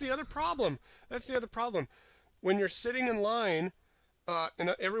 that's the other problem. That's the other problem. When you're sitting in line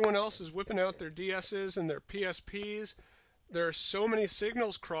and everyone else is whipping out their DSs and their PSPs, there are so many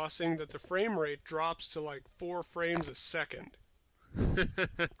signals crossing that the frame rate drops to like 4 frames a second.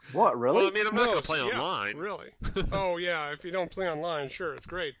 What, really? Well, I mean, I'm not going to play yeah, online. Really? Oh yeah, if you don't play online, sure, it's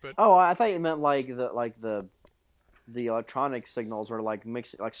great, but Oh, I thought you meant like the electronic signals were like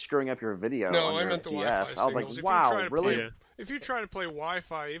screwing up your video. no, on I your meant the DS. Wi-Fi I was signals. like, wow, really? Yeah. If you try to play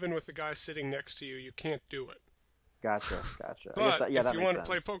Wi-Fi, even with the guy sitting next to you, you can't do it. Gotcha. I guess But that, yeah, if that you makes want to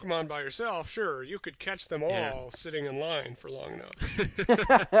play sense. Pokemon by yourself, sure, you could catch them all Yeah. sitting in line for long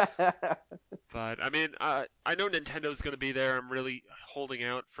enough. But, I mean, I know Nintendo's going to be there. I'm really holding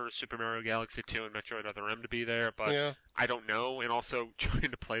out for Super Mario Galaxy 2 and Metroid Other M to be there, but Yeah. I don't know. And also, trying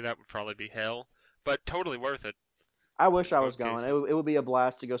to play that would probably be hell. But totally worth it. I wish I was both going. cases. It would be a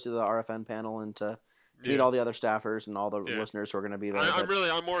blast to go see the RFN panel and to meet all the other staffers and all the Yeah. listeners who are going to be there.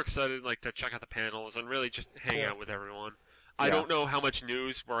 I'm more excited to check out the panels and really just hang out with everyone. I Yeah. don't know how much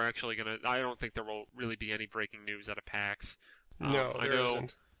news we're actually gonna. I don't think there will really be any breaking news out of PAX. No, I there know.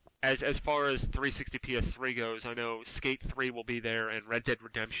 isn't. as far as 360 PS3 goes, I know Skate 3 will be there and Red Dead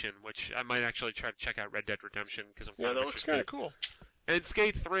Redemption, which I might actually try to check out Red Dead Redemption because I'm Yeah, that looks kind of cool. And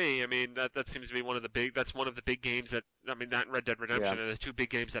Skate 3, I mean, that seems to be one of the big games that, I mean, that and Red Dead Redemption are the two big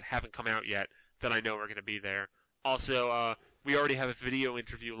games that haven't come out yet that I know are going to be there. Also, we already have a video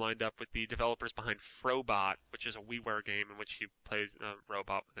interview lined up with the developers behind Frobot, which is a WiiWare game in which he plays a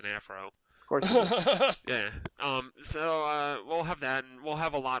robot with an afro. Of course. Yeah. So we'll have that, and we'll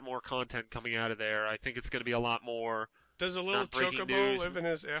have a lot more content coming out of there. I think it's going to be a lot more. Does a little chocobo live in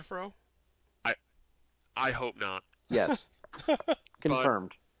his afro? I hope not. Yes.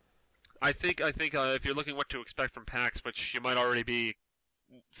 Confirmed. But I think if you're looking what to expect from PAX, which you might already be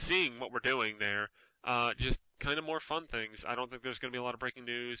seeing what we're doing there, just kind of more fun things. I don't think there's going to be a lot of breaking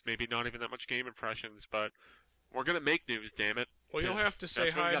news, maybe not even that much game impressions, but we're going to make news, damn it. Well, you'll have to say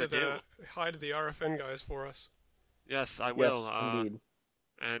hi to the RFN guys for us. Yes, I will. Yes, indeed.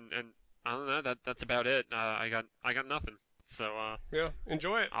 And I don't know, that's about it. I got nothing. So yeah,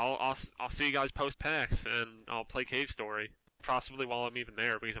 enjoy it. I'll see you guys post PAX, and I'll play Cave Story, possibly while I'm even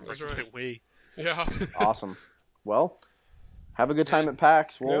there because I'm bringing my Wii. Yeah. Awesome. Well, have a good time at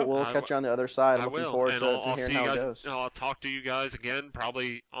PAX. We'll catch you on the other side. I'm looking forward to hearing how it goes. I'll talk to you guys again,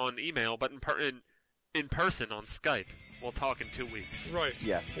 probably on email, but in person on Skype. We'll talk in 2 weeks. Right.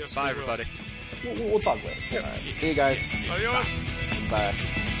 Yeah. Yes, bye, everybody. We'll talk later. Yeah. All right. See you guys. Adios. Bye.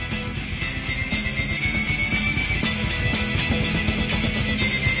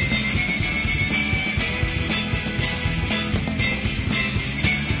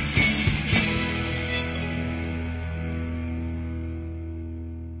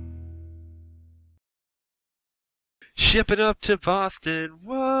 Shipping up to Boston,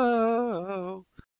 what?